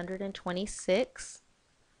of 126.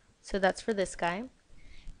 So that's for this guy.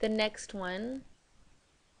 The next one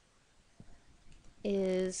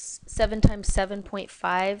is 7 times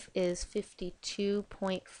 7.5 is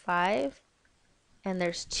 52.5, and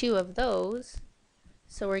there's two of those,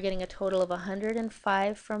 so we're getting a total of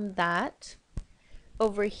 105 from that.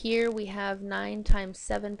 Over here we have 9 times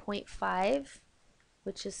 7.5,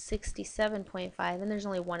 which is 67.5, and there's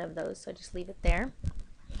only one of those, so I just leave it there.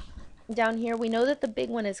 Down here we know that the big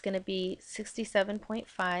one is going to be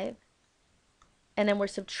 67.5, and then we're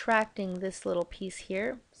subtracting this little piece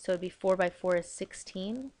here, so it'd be 4 by 4 is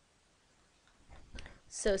 16.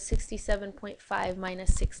 So 67.5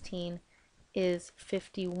 minus 16 is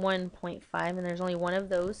 51.5, and there's only one of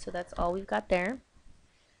those, so that's all we've got there.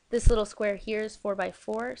 This little square here is 4 by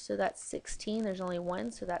 4, so that's 16. There's only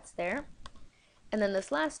one, so that's there. And then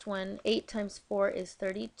this last one, 8 times 4 is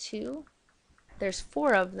 32. There's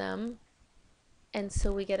four of them, and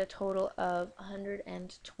so we get a total of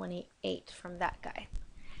 128 from that guy.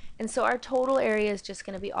 And so our total area is just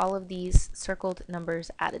going to be all of these circled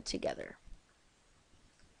numbers added together.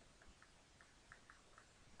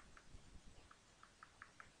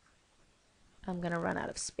 I'm going to run out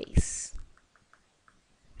of space.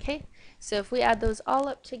 Okay, so if we add those all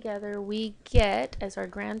up together, we get, as our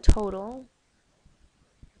grand total,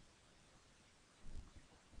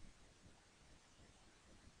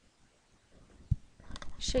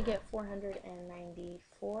 should get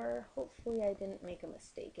 494. Hopefully I didn't make a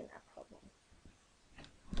mistake in that problem.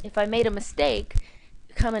 If I made a mistake,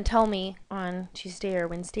 come and tell me on Tuesday or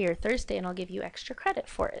Wednesday or Thursday, and I'll give you extra credit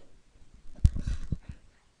for it.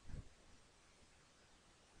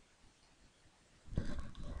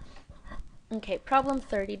 Okay, problem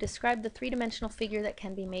 30. Describe the three-dimensional figure that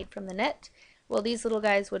can be made from the net. Well, these little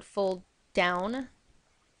guys would fold down,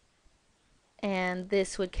 and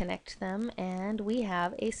this would connect them, and we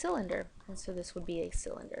have a cylinder. And so this would be a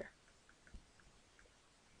cylinder.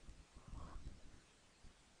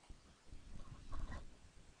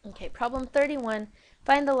 Okay, problem 31.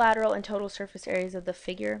 Find the lateral and total surface areas of the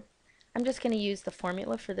figure. I'm just going to use the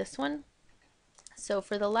formula for this one. So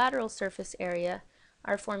for the lateral surface area,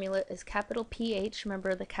 our formula is capital PH.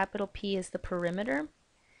 Remember, the capital P is the perimeter.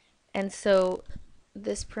 And so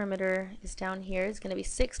this perimeter is down here. It's going to be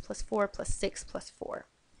 6 plus 4 plus 6 plus 4.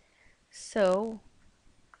 So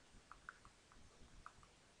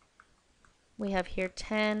we have here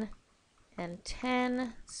 10 and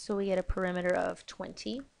 10. So we get a perimeter of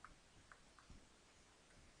 20.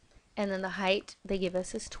 And then the height they give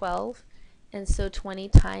us is 12. And so 20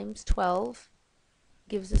 times 12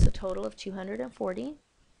 gives us a total of 240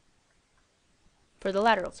 for the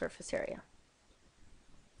lateral surface area.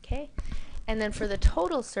 Okay, and then for the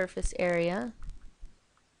total surface area,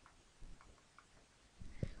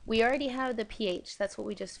 we already have the pH. That's what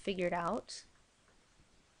we just figured out.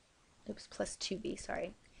 Oops, plus 2b,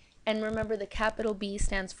 sorry. And remember, the capital B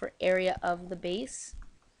stands for area of the base.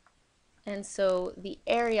 And so the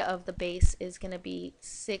area of the base is going to be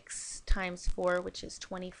 6 times 4, which is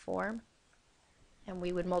 24. And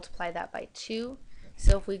we would multiply that by 2.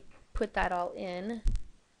 So if we put that all in,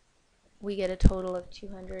 we get a total of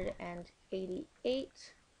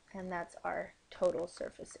 288, and that's our total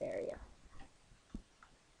surface area.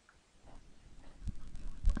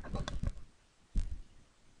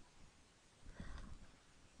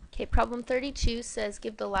 Okay, problem 32 says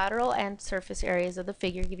give the lateral and surface areas of the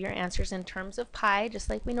figure. Give your answers in terms of pi,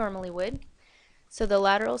 just like we normally would. So the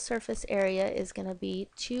lateral surface area is going to be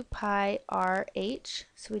 2 pi RH.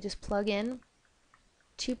 So we just plug in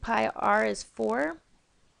 2 pi r is 4,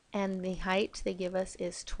 and the height they give us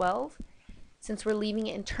is 12. Since we're leaving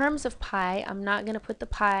it in terms of pi, I'm not going to put the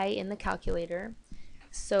pi in the calculator.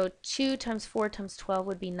 So 2 times 4 times 12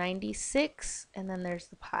 would be 96, and then there's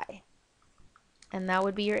the pi. And that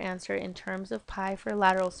would be your answer in terms of pi for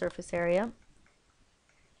lateral surface area.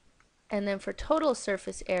 And then for total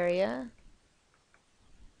surface area,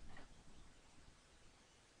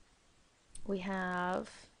 we have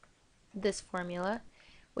this formula.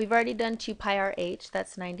 We've already done 2 pi RH,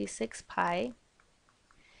 that's 96 pi.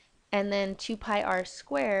 And then 2 pi r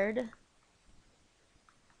squared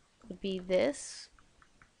would be this.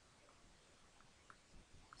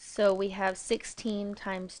 So we have 16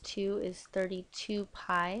 times 2 is 32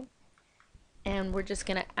 pi. And we're just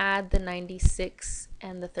going to add the 96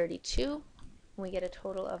 and the 32. We get a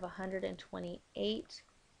total of 128,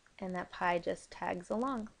 and that pi just tags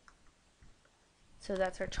along. So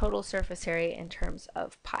that's our total surface area in terms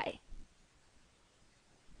of pi.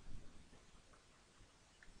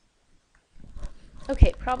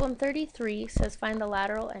 Okay, problem 33 says find the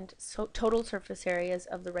lateral and total surface areas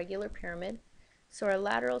of the regular pyramid. So our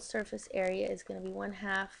lateral surface area is going to be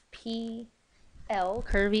 1/2 PL,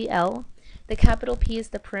 curvy L. The capital P is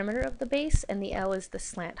the perimeter of the base, and the L is the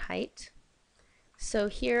slant height. So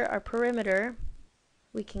here our perimeter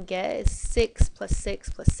we can get is 6 plus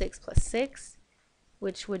 6 plus 6 plus 6,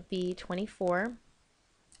 which would be 24.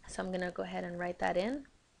 So I'm going to go ahead and write that in.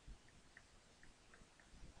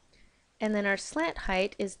 And then our slant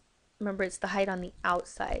height is, remember, it's the height on the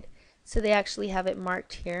outside. So they actually have it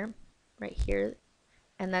marked here, right here,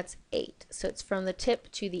 and that's 8. So it's from the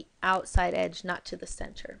tip to the outside edge, not to the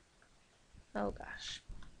center. Oh gosh.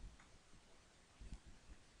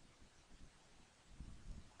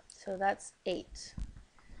 So that's 8.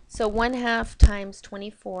 So 1/2 times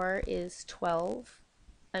 24 is 12.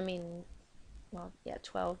 Well, yeah,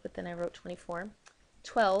 12, but then I wrote 24.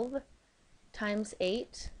 12 times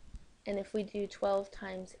 8. And if we do 12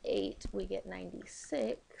 times 8, we get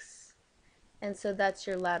 96. And so that's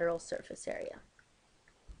your lateral surface area.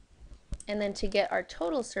 And then to get our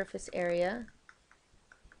total surface area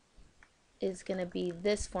is going to be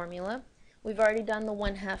this formula. We've already done the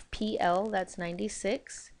 1/2 PL, that's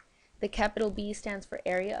 96. The capital B stands for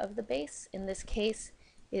area of the base. In this case,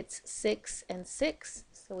 it's 6 and 6,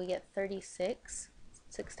 so we get 36.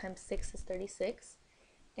 6 times 6 is 36.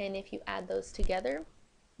 And if you add those together,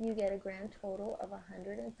 you get a grand total of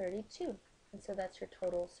 132. And so that's your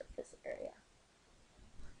total surface area.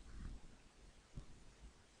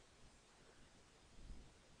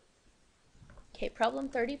 Okay, problem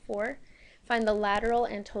 34. Find the lateral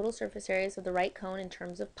and total surface areas of the right cone in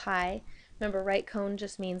terms of pi. Remember, right cone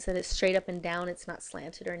just means that it's straight up and down. It's not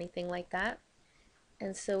slanted or anything like that.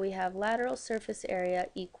 And so we have lateral surface area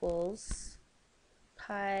equals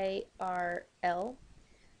pi RL.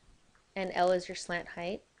 And L is your slant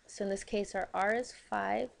height. So in this case, our R is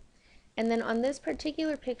 5. And then on this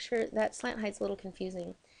particular picture, that slant height's a little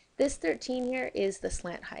confusing. This 13 here is the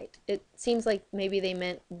slant height. It seems like maybe they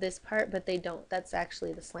meant this part, but they don't. That's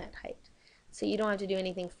actually the slant height. So you don't have to do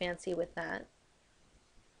anything fancy with that.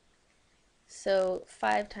 So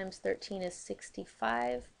 5 times 13 is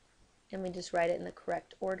 65, and we just write it in the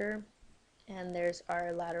correct order. And there's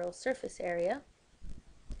our lateral surface area.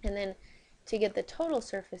 And then to get the total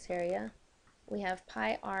surface area, we have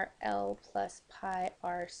pi RL plus pi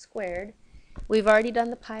R squared. We've already done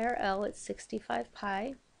the pi RL, it's 65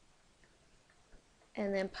 pi.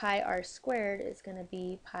 And then pi R squared is going to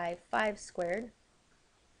be pi 5 squared.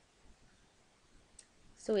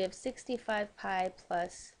 So we have 65 pi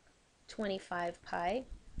plus 25 pi.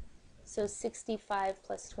 So 65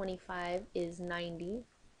 plus 25 is 90.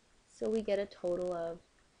 So we get a total of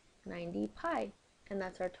 90 pi. And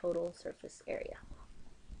that's our total surface area.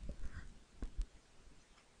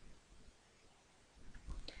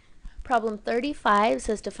 Problem 35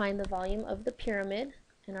 says to find the volume of the pyramid,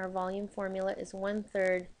 and our volume formula is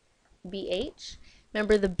 1/3 BH.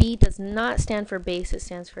 Remember, the B does not stand for base, it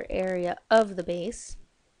stands for area of the base.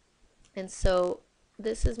 And so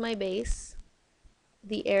this is my base.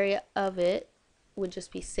 The area of it would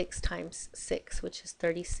just be 6 times 6, which is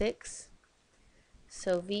 36.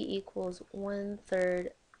 So V equals 1/3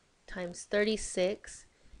 times 36,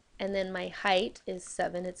 and then my height is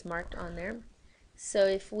 7, it's marked on there. So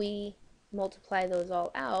if we multiply those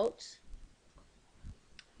all out,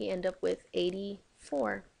 we end up with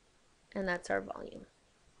 84, and that's our volume.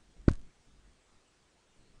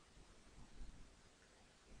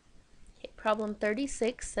 Okay, problem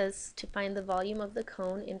 36 says to find the volume of the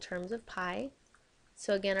cone in terms of pi.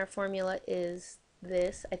 So again, our formula is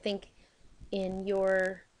this. I think in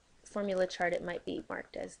your formula chart it might be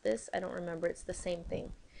marked as this. I don't remember. It's the same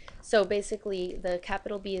thing. So basically the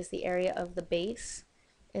capital B is the area of the base,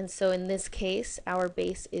 and so in this case our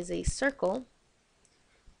base is a circle,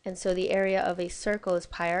 and so the area of a circle is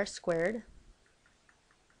pi R squared.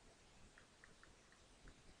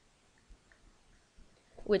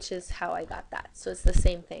 Which is how I got that. So it's the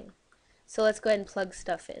same thing. So let's go ahead and plug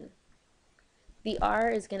stuff in. The R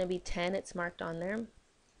is going to be 10, it's marked on there.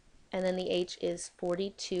 And then the H is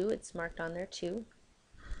 42, it's marked on there too.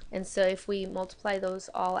 And so if we multiply those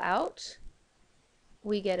all out,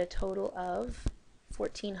 we get a total of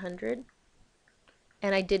 1400.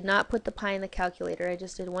 And I did not put the pi in the calculator, I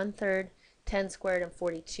just did 1/3, 10 squared, and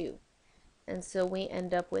 42. And so we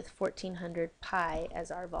end up with 1400 pi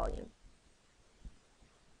as our volume.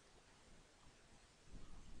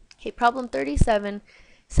 Okay, problem 37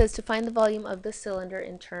 says to find the volume of the cylinder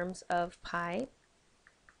in terms of pi.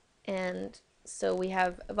 And so we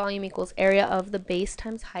have volume equals area of the base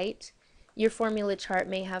times height. Your formula chart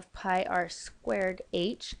may have pi r squared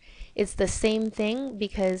h. It's the same thing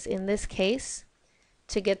because in this case,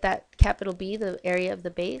 to get that capital B, the area of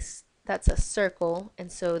the base, that's a circle,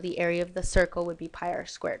 and so the area of the circle would be pi r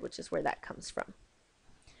squared, which is where that comes from.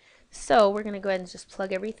 So we're going to go ahead and just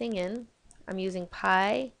plug everything in. I'm using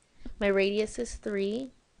pi. My radius is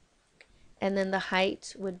 3, and then the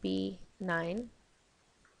height would be 9.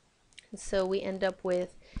 And so we end up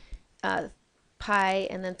with pi,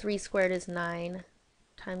 and then 3 squared is 9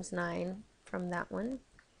 times 9 from that one.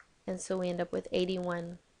 And so we end up with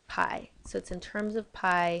 81 pi. So it's in terms of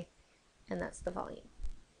pi, and that's the volume.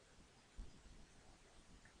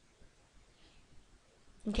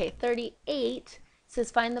 Okay, 38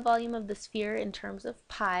 says find the volume of the sphere in terms of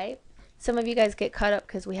pi. Some of you guys get caught up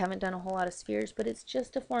because we haven't done a whole lot of spheres, but it's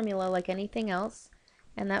just a formula like anything else.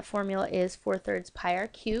 And that formula is 4/3 pi r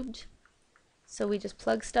cubed. So we just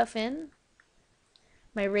plug stuff in.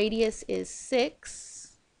 My radius is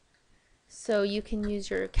 6. So you can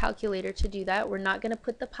use your calculator to do that. We're not going to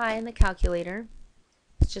put the pi in the calculator.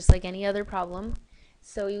 It's just like any other problem.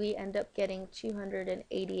 So we end up getting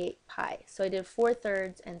 288 pi. So I did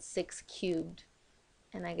 4/3 and 6 cubed,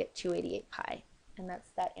 and I get 288 pi. And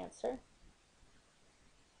that's that answer.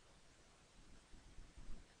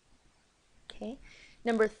 Okay.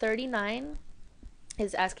 Number 39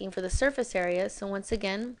 is asking for the surface area. So once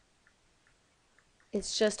again,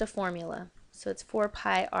 it's just a formula. So it's 4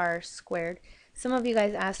 pi r squared. Some of you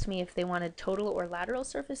guys asked me if they wanted total or lateral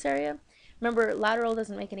surface area. Remember, lateral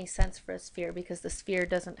doesn't make any sense for a sphere because the sphere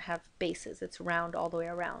doesn't have bases. It's round all the way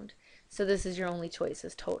around. So this is your only choice,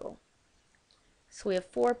 is total. So we have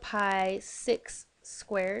 4 pi 6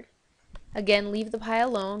 squared. Again, leave the pi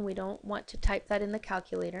alone. We don't want to type that in the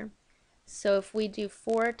calculator. So if we do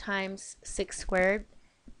 4 times 6 squared,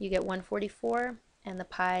 you get 144, and the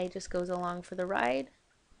pi just goes along for the ride,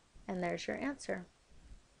 and there's your answer.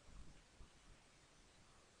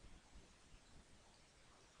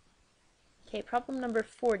 Okay, problem number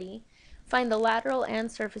 40. Find the lateral and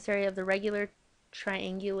surface area of the regular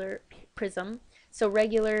triangular prism. So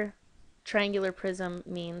regular triangular prism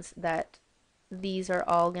means that these are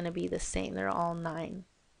all going to be the same. They're all 9.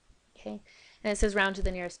 Okay, and it says round to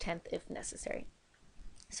the nearest tenth if necessary.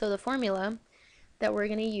 So the formula that we're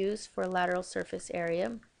going to use for lateral surface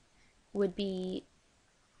area would be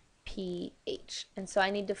pH. And so I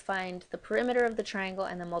need to find the perimeter of the triangle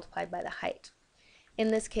and then multiplied by the height. In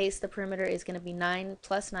this case, the perimeter is going to be 9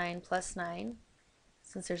 plus 9 plus 9,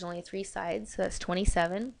 since there's only 3 sides, so that's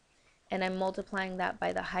 27. And I'm multiplying that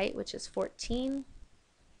by the height, which is 14.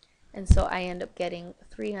 And so I end up getting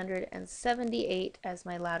 378 as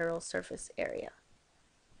my lateral surface area.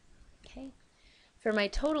 Okay. For my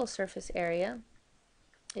total surface area,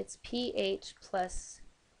 it's pH plus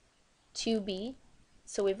 2b.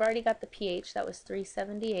 So we've already got the pH, that was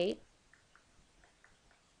 378.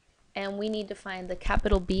 And we need to find the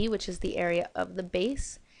capital B, which is the area of the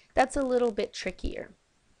base. That's a little bit trickier.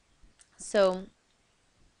 So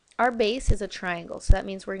our base is a triangle, so that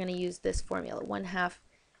means we're going to use this formula, 1/2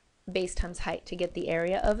 base times height, to get the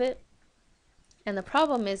area of it. And the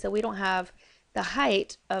problem is that we don't have the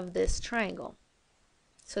height of this triangle.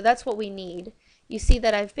 So that's what we need. You see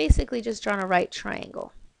that I've basically just drawn a right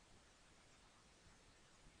triangle.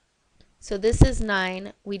 So this is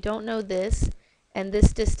 9. We don't know this. And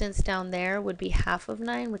this distance down there would be half of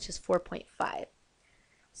 9, which is 4.5.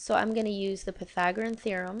 So I'm going to use the Pythagorean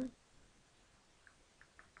theorem.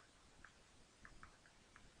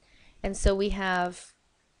 And so we have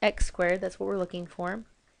x squared, that's what we're looking for,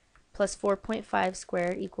 plus 4.5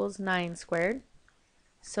 squared equals 9 squared.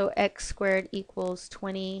 So x squared equals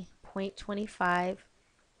 20.25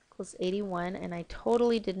 equals 81. And I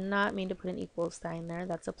totally did not mean to put an equals sign there.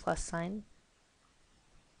 That's a plus sign.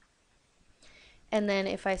 And then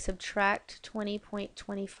if I subtract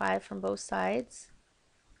 20.25 from both sides,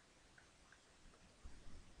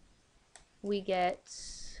 we get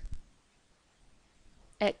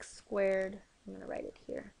x squared, I'm going to write it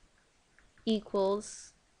here,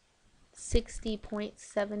 equals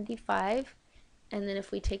 60.75. And then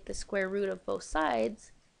if we take the square root of both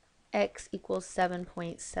sides, x equals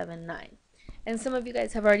 7.79. And some of you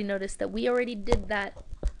guys have already noticed that we already did that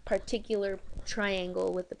particular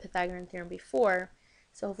triangle with the Pythagorean theorem before,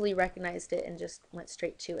 so hopefully you recognized it and just went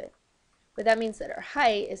straight to it. But that means that our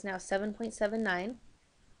height is now 7.79.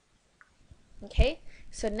 Okay,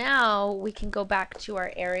 so now we can go back to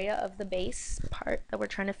our area of the base part that we're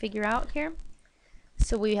trying to figure out here.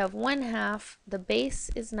 So we have 1/2, the base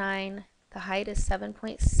is 9, the height is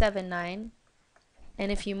 7.79,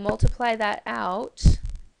 and if you multiply that out,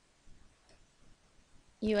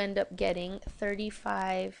 you end up getting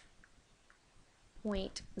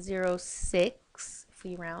 35.06 if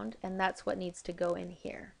we round, and that's what needs to go in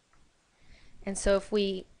here. And so if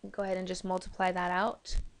we go ahead and just multiply that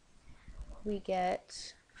out, we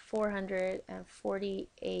get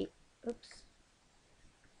 448,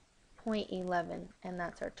 0.11, and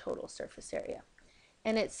that's our total surface area.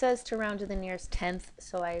 And it says to round to the nearest tenth,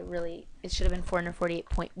 so it should have been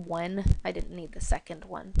 448.1. I didn't need the second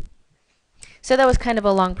one. So that was kind of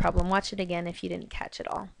a long problem. Watch it again if you didn't catch it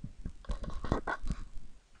all.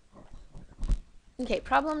 Okay,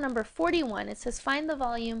 problem number 41. It says find the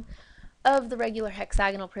volume of the regular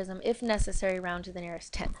hexagonal prism, if necessary, round to the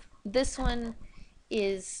nearest tenth. This one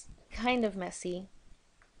is kind of messy.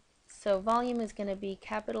 So volume is going to be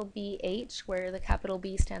capital BH, where the capital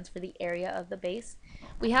B stands for the area of the base.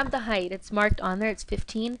 We have the height. It's marked on there. It's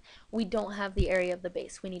 15. We don't have the area of the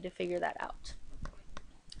base. We need to figure that out.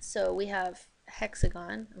 So we have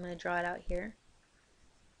hexagon. I'm going to draw it out here.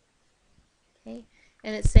 Okay,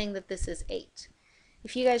 and it's saying that this is 8.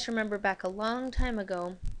 If you guys remember back a long time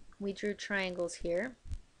ago, we drew triangles here,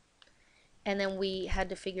 and then we had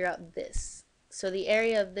to figure out this. So the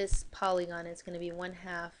area of this polygon is going to be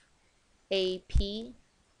 1/2 AP.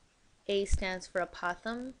 A stands for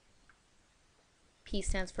apothem. P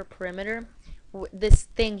stands for perimeter. This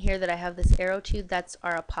thing here that I have this arrow to, that's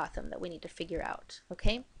our apothem that we need to figure out.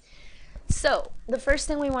 Okay? So the first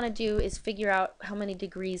thing we want to do is figure out how many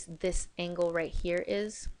degrees this angle right here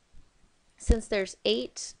is. Since there's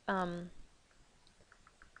 8, let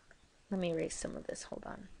me erase some of this. Hold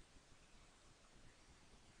on.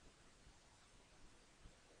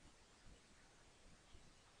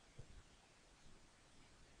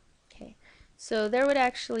 Okay, so there would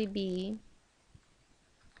actually be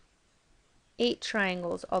 8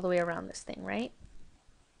 triangles all the way around this thing, right?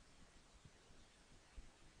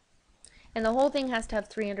 And the whole thing has to have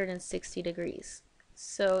 360 degrees.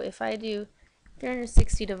 So if I do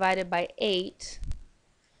 360 divided by 8,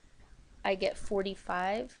 I get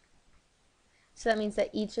 45. So that means that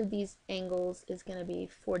each of these angles is going to be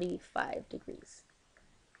 45 degrees.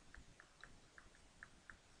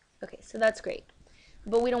 Okay, so that's great.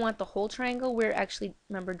 But we don't want the whole triangle. We're actually,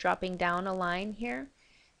 remember, dropping down a line here.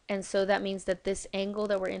 And so that means that this angle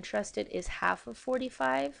that we're interested in is half of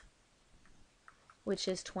 45, which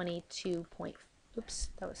is 22 point, oops,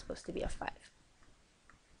 that was supposed to be a 5.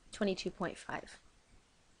 22.5.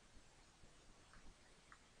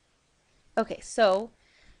 Okay, so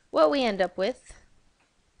what we end up with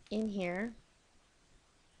in here,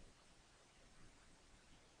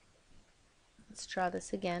 let's draw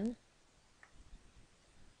this again.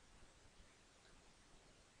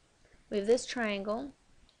 We have this triangle,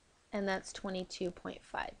 and that's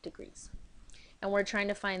 22.5 degrees. And we're trying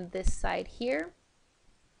to find this side here.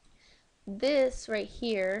 This right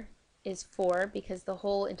here is 4 because the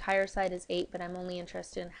whole entire side is 8, but I'm only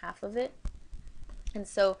interested in half of it. And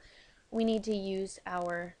so we need to use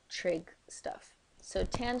our trig stuff. So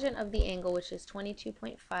tangent of the angle, which is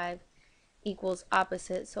 22.5, equals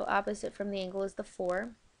opposite. So opposite from the angle is the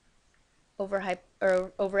 4.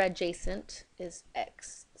 Over adjacent is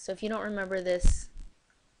x. So if you don't remember this,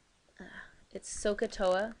 it's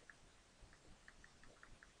SOHCAHTOA.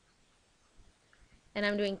 And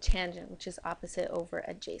I'm doing tangent, which is opposite over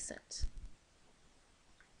adjacent.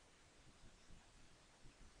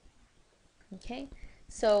 Okay,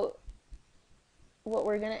 so what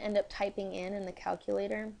we're going to end up typing in the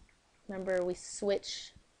calculator, remember we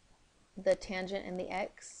switch the tangent and the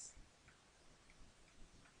x.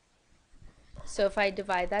 So if I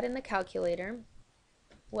divide that in the calculator,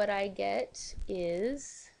 what I get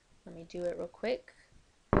is, let me do it real quick,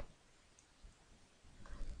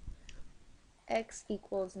 x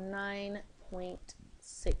equals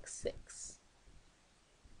 9.66.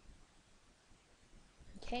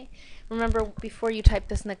 Okay, remember before you type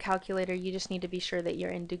this in the calculator, you just need to be sure that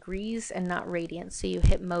you're in degrees and not radians. So you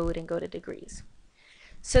hit mode and go to degrees.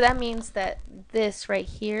 So that means that this right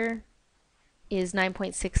here is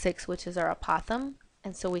 9.66, which is our apothem,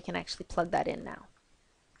 and so we can actually plug that in now.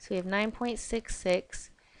 So we have 9.66.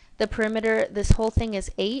 The perimeter, this whole thing is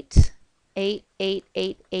 8, 8, 8,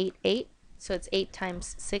 8, 8, 8. So it's 8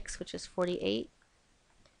 times 6, which is 48.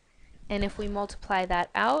 And if we multiply that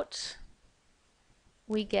out,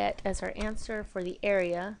 we get as our answer for the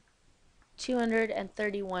area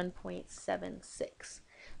 231.76.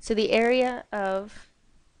 So the area of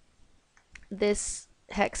this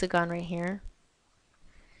hexagon right here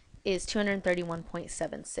is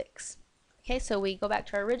 231.76. Okay, so we go back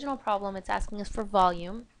to our original problem. It's asking us for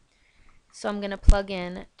volume. So I'm going to plug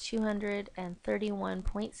in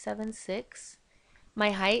 231.76.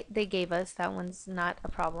 My height, they gave us, that one's not a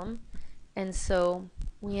problem. And so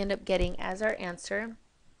we end up getting as our answer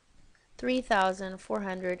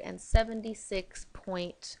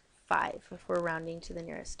 3,476.5 if we're rounding to the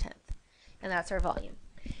nearest tenth. And that's our volume.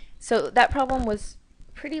 So that problem was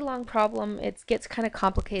a pretty long problem. It gets kind of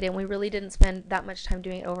complicated, and we really didn't spend that much time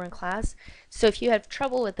doing it over in class. So if you have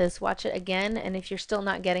trouble with this, watch it again, and if you're still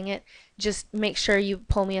not getting it, just make sure you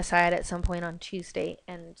pull me aside at some point on Tuesday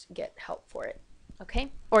and get help for it.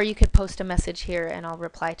 Okay? Or you could post a message here and I'll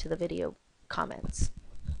reply to the video comments.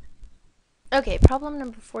 Okay, problem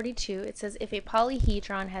number 42. It says if a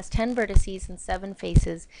polyhedron has 10 vertices and 7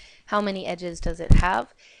 faces, how many edges does it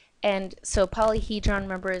have? And so polyhedron,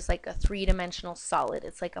 remember, is like a three-dimensional solid.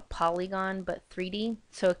 It's like a polygon but 3D.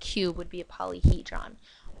 So a cube would be a polyhedron.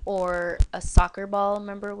 Or a soccer ball,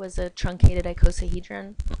 remember, was a truncated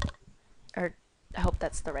icosahedron. Or I hope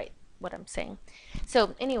that's the right what I'm saying.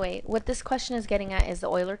 So anyway, what this question is getting at is the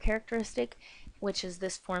Euler characteristic, which is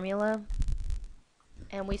this formula.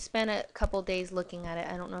 And we spent a couple days looking at it.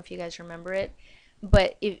 I don't know if you guys remember it,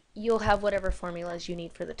 but you'll have whatever formulas you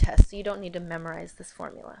need for the test, so you don't need to memorize this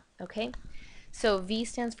formula, okay? So V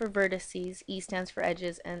stands for vertices, E stands for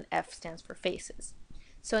edges, and F stands for faces.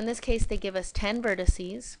 So in this case, they give us 10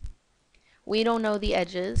 vertices. We don't know the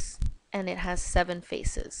edges, and it has 7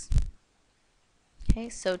 faces. Okay,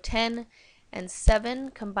 so 10 and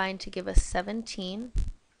 7 combine to give us 17.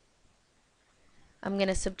 I'm going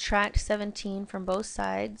to subtract 17 from both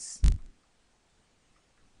sides.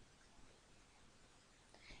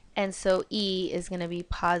 And so E is going to be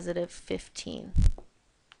positive 15.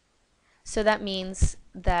 So that means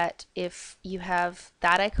that if you have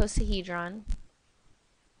that icosahedron,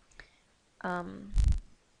 and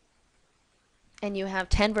you have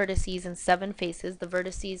 10 vertices and 7 faces, the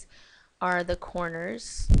vertices are the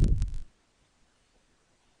corners.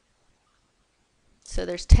 So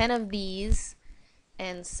there's 10 of these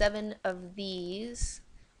and 7 of these,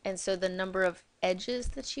 and so the number of edges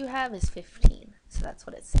that you have is 15. So that's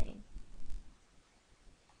what it's saying.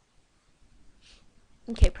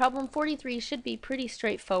 Okay, problem 43 should be pretty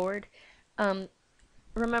straightforward.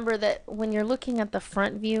 Remember that when you're looking at the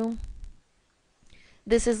front view,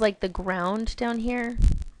 this is like the ground down here,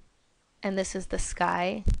 and this is the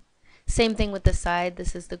sky. Same thing with the side.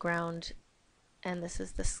 This is the ground, and this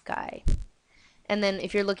is the sky. And then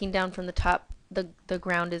if you're looking down from the top, the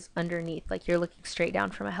ground is underneath, like you're looking straight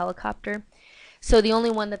down from a helicopter. So the only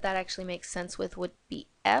one that actually makes sense with would be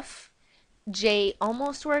F. J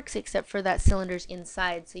almost works, except for that cylinder's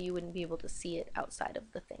inside, so you wouldn't be able to see it outside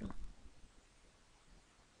of the thing.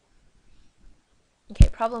 Okay,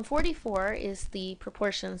 problem 44 is the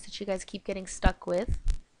proportions that you guys keep getting stuck with.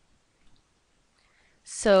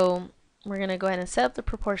 So we're going to go ahead and set up the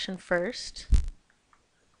proportion first.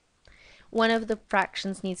 One of the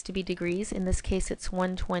fractions needs to be degrees. In this case, it's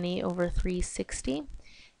 120 over 360.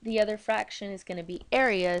 The other fraction is going to be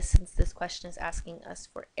area, since this question is asking us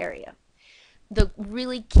for area. The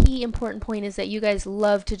really key important point is that you guys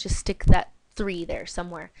love to just stick that 3 there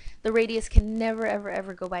somewhere. The radius can never, ever,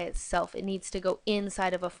 ever go by itself. It needs to go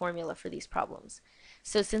inside of a formula for these problems.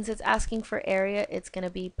 So since it's asking for area, it's going to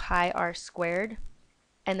be pi r squared,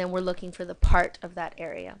 and then we're looking for the part of that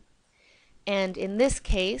area. And in this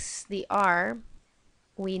case, the r,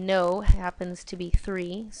 we know, happens to be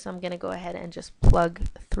 3, so I'm going to go ahead and just plug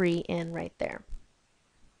 3 in right there.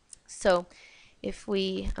 So if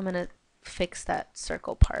I'm going to fix that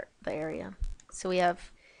circle part, the area. So we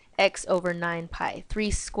have x over 9 pi. 3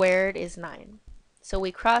 squared is 9. So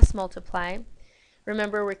we cross multiply.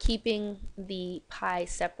 Remember, we're keeping the pi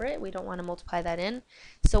separate. We don't want to multiply that in.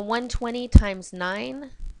 So 120 times 9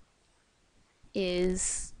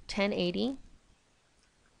 is 1080,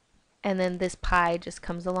 and then this pi just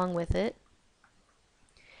comes along with it,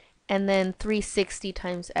 and then 360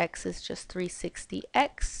 times x is just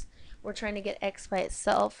 360x. We're trying to get x by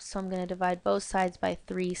itself, so I'm going to divide both sides by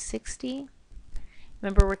 360.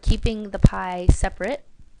 Remember, we're keeping the pi separate,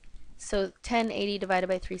 so 1080 divided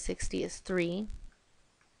by 360 is 3,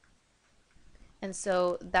 and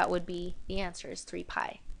so that would be the answer, is 3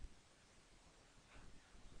 pi.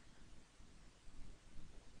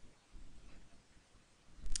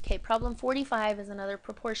 Okay, problem 45 is another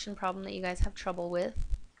proportion problem that you guys have trouble with.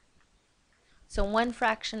 So one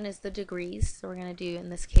fraction is the degrees, so we're going to do, in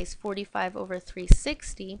this case, 45 over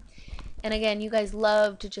 360. And again, you guys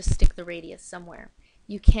love to just stick the radius somewhere.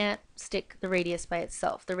 You can't stick the radius by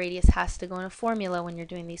itself. The radius has to go in a formula when you're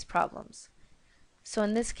doing these problems. So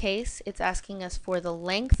in this case, it's asking us for the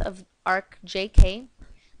length of arc JK,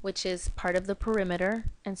 which is part of the perimeter,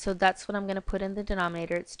 and so that's what I'm going to put in the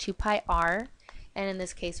denominator. It's 2 pi r, and in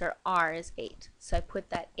this case our r is 8. So I put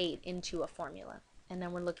that 8 into a formula, and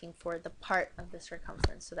then we're looking for the part of the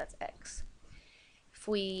circumference, so that's x. If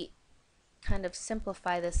we kind of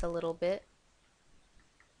simplify this a little bit,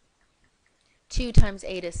 2 times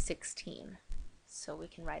 8 is 16, so we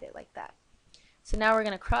can write it like that. So now we're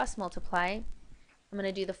going to cross multiply. I'm going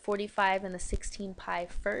to do the 45 and the 16 pi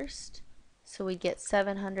first. So we get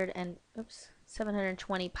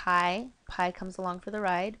 720 pi. Pi comes along for the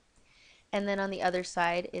ride. And then on the other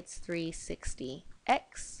side, it's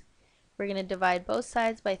 360x. We're going to divide both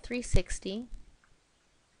sides by 360.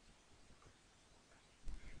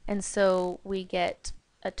 And so we get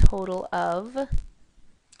a total of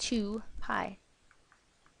 2 pi.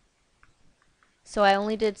 So I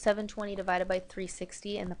only did 720 divided by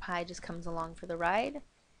 360, and the pi just comes along for the ride.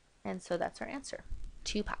 And so that's our answer,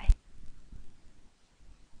 2 pi.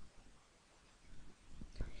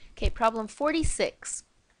 Okay, problem 46.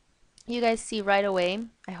 You guys see right away,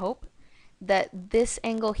 I hope, that this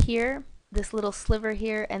angle here, this little sliver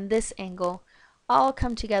here, and this angle all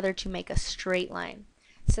come together to make a straight line.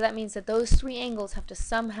 So that means that those three angles have to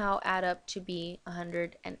somehow add up to be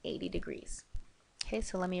 180 degrees. Okay,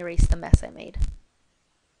 so let me erase the mess I made.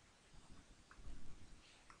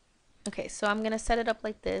 Okay, so I'm going to set it up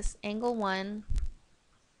like this. Angle 1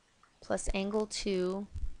 plus angle 2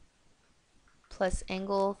 plus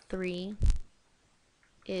angle 3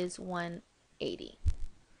 is 180.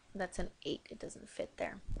 That's an 8. It doesn't fit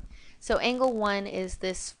there. So angle 1 is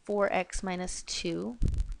this 4x minus 2.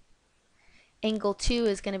 Angle 2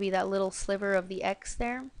 is going to be that little sliver of the x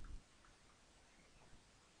there.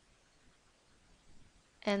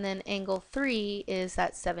 And then angle 3 is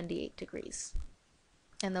that 78 degrees.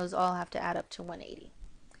 And those all have to add up to 180.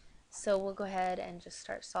 So we'll go ahead and just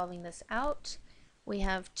start solving this out. We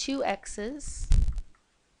have 2x's.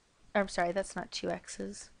 I'm sorry, that's not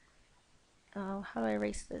 2x's. Oh, how do I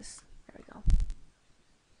erase this? There we go.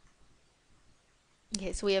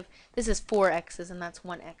 Okay, so we have, this is 4x's and that's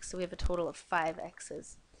 1x, so we have a total of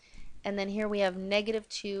 5x's. And then here we have negative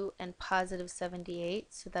 2 and positive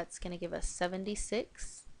 78, so that's going to give us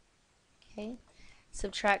 76. Okay,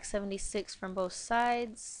 subtract 76 from both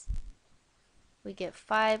sides. We get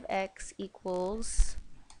 5x equals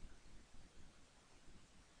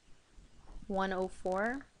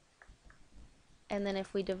 104. And then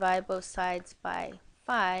if we divide both sides by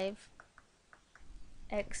 5,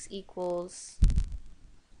 x equals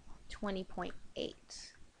 20.8.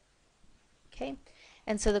 Okay,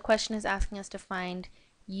 and so the question is asking us to find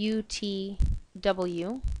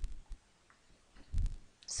UTW.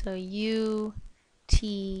 So UTW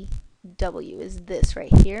is this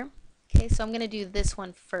right here. Okay, so I'm going to do this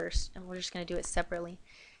one first, and we're just going to do it separately.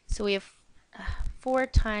 So we have 4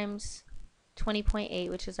 times 20.8,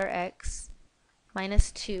 which is our x,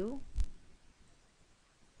 minus 2.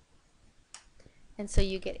 And so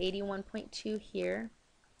you get 81.2 here.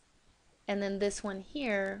 And then this one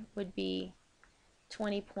here would be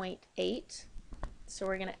 20.8. So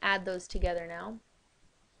we're going to add those together now.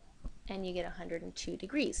 And you get 102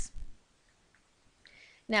 degrees.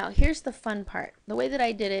 Now, here's the fun part. The way that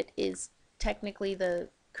I did it is technically the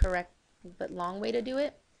correct but long way to do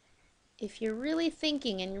it. If you're really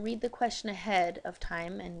thinking and you read the question ahead of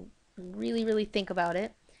time and really think about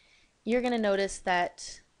it, you're going to notice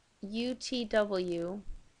that UTW,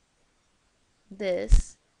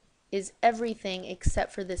 this, is everything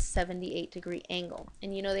except for this 78 degree angle.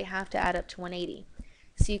 And you know they have to add up to 180.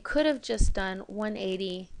 So you could have just done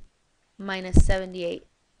 180 minus 78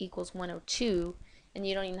 equals 102, and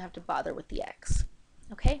you don't even have to bother with the x.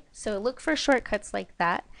 Okay, so look for shortcuts like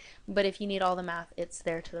that, but if you need all the math, it's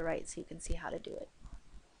there to the right so you can see how to do it.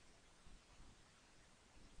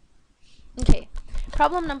 Okay,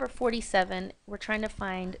 problem number 47, we're trying to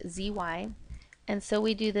find zy, and so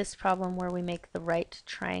we do this problem where we make the right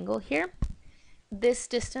triangle here. This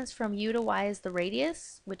distance from u to y is the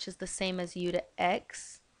radius, which is the same as u to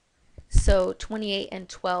x. So 28 and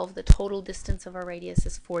 12, the total distance of our radius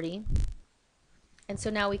is 40. And so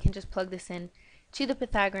now we can just plug this in to the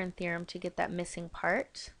Pythagorean theorem to get that missing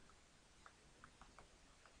part.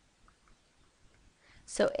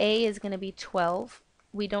 So A is going to be 12.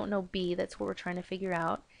 We don't know B, that's what we're trying to figure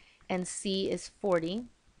out. And C is 40.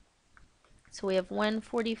 So we have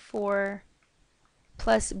 144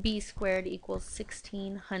 plus B squared equals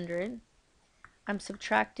 1600. I'm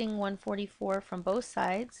subtracting 144 from both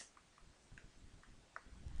sides.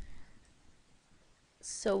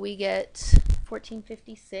 So we get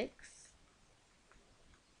 1456.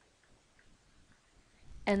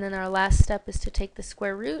 And then our last step is to take the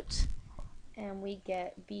square root, and we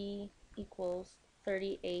get b equals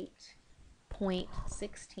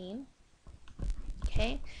 38.16.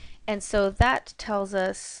 Okay, and so that tells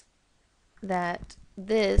us that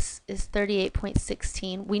this is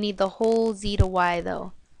 38.16. We need the whole z to y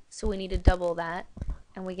though, so we need to double that,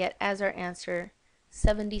 and we get as our answer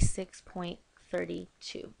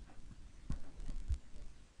 76.32.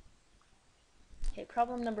 Okay,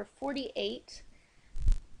 problem number 48.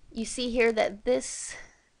 You see here that this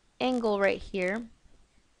angle right here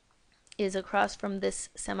is across from this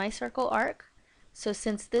semicircle arc. So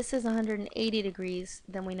since this is 180 degrees,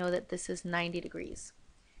 then we know that this is 90 degrees.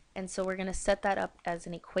 And so we're going to set that up as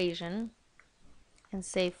an equation and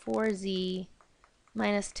say 4z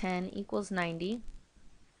minus 10 equals 90.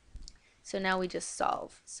 So now we just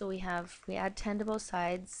solve. So we add 10 to both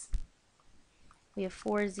sides. We have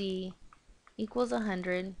 4z equals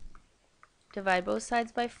 100. Divide both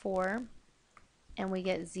sides by 4, and we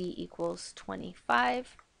get z equals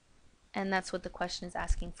 25. And that's what the question is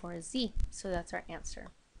asking for, is z. So that's our answer.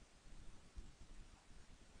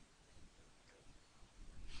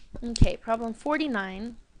 Okay, problem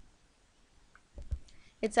 49.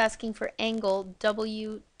 It's asking for angle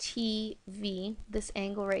WTV, this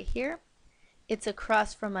angle right here. It's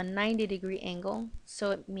across from a 90-degree angle,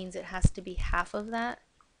 so it means it has to be half of that.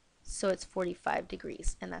 So it's 45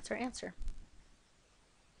 degrees, and that's our answer.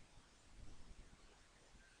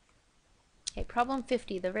 Okay, problem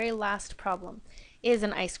 50, the very last problem, is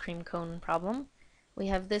an ice cream cone problem. We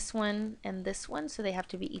have this one and this one, so they have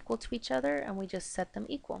to be equal to each other, and we just set them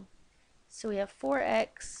equal. So we have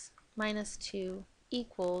 4x minus 2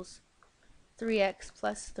 equals 3x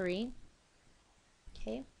plus 3.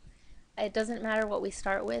 Okay, it doesn't matter what we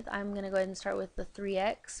start with. I'm going to go ahead and start with the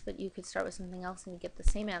 3x, but you could start with something else and you get the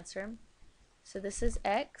same answer. So this is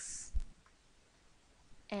x,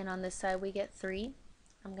 and on this side we get 3.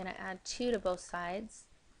 I'm going to add 2 to both sides,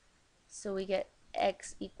 so we get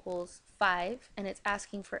x equals 5, and it's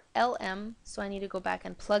asking for LM, so I need to go back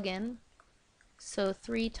and plug in. So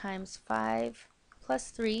 3 times 5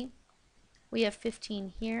 plus 3, we have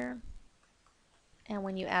 15 here, and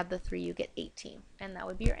when you add the 3 you get 18, and that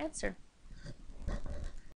would be your answer.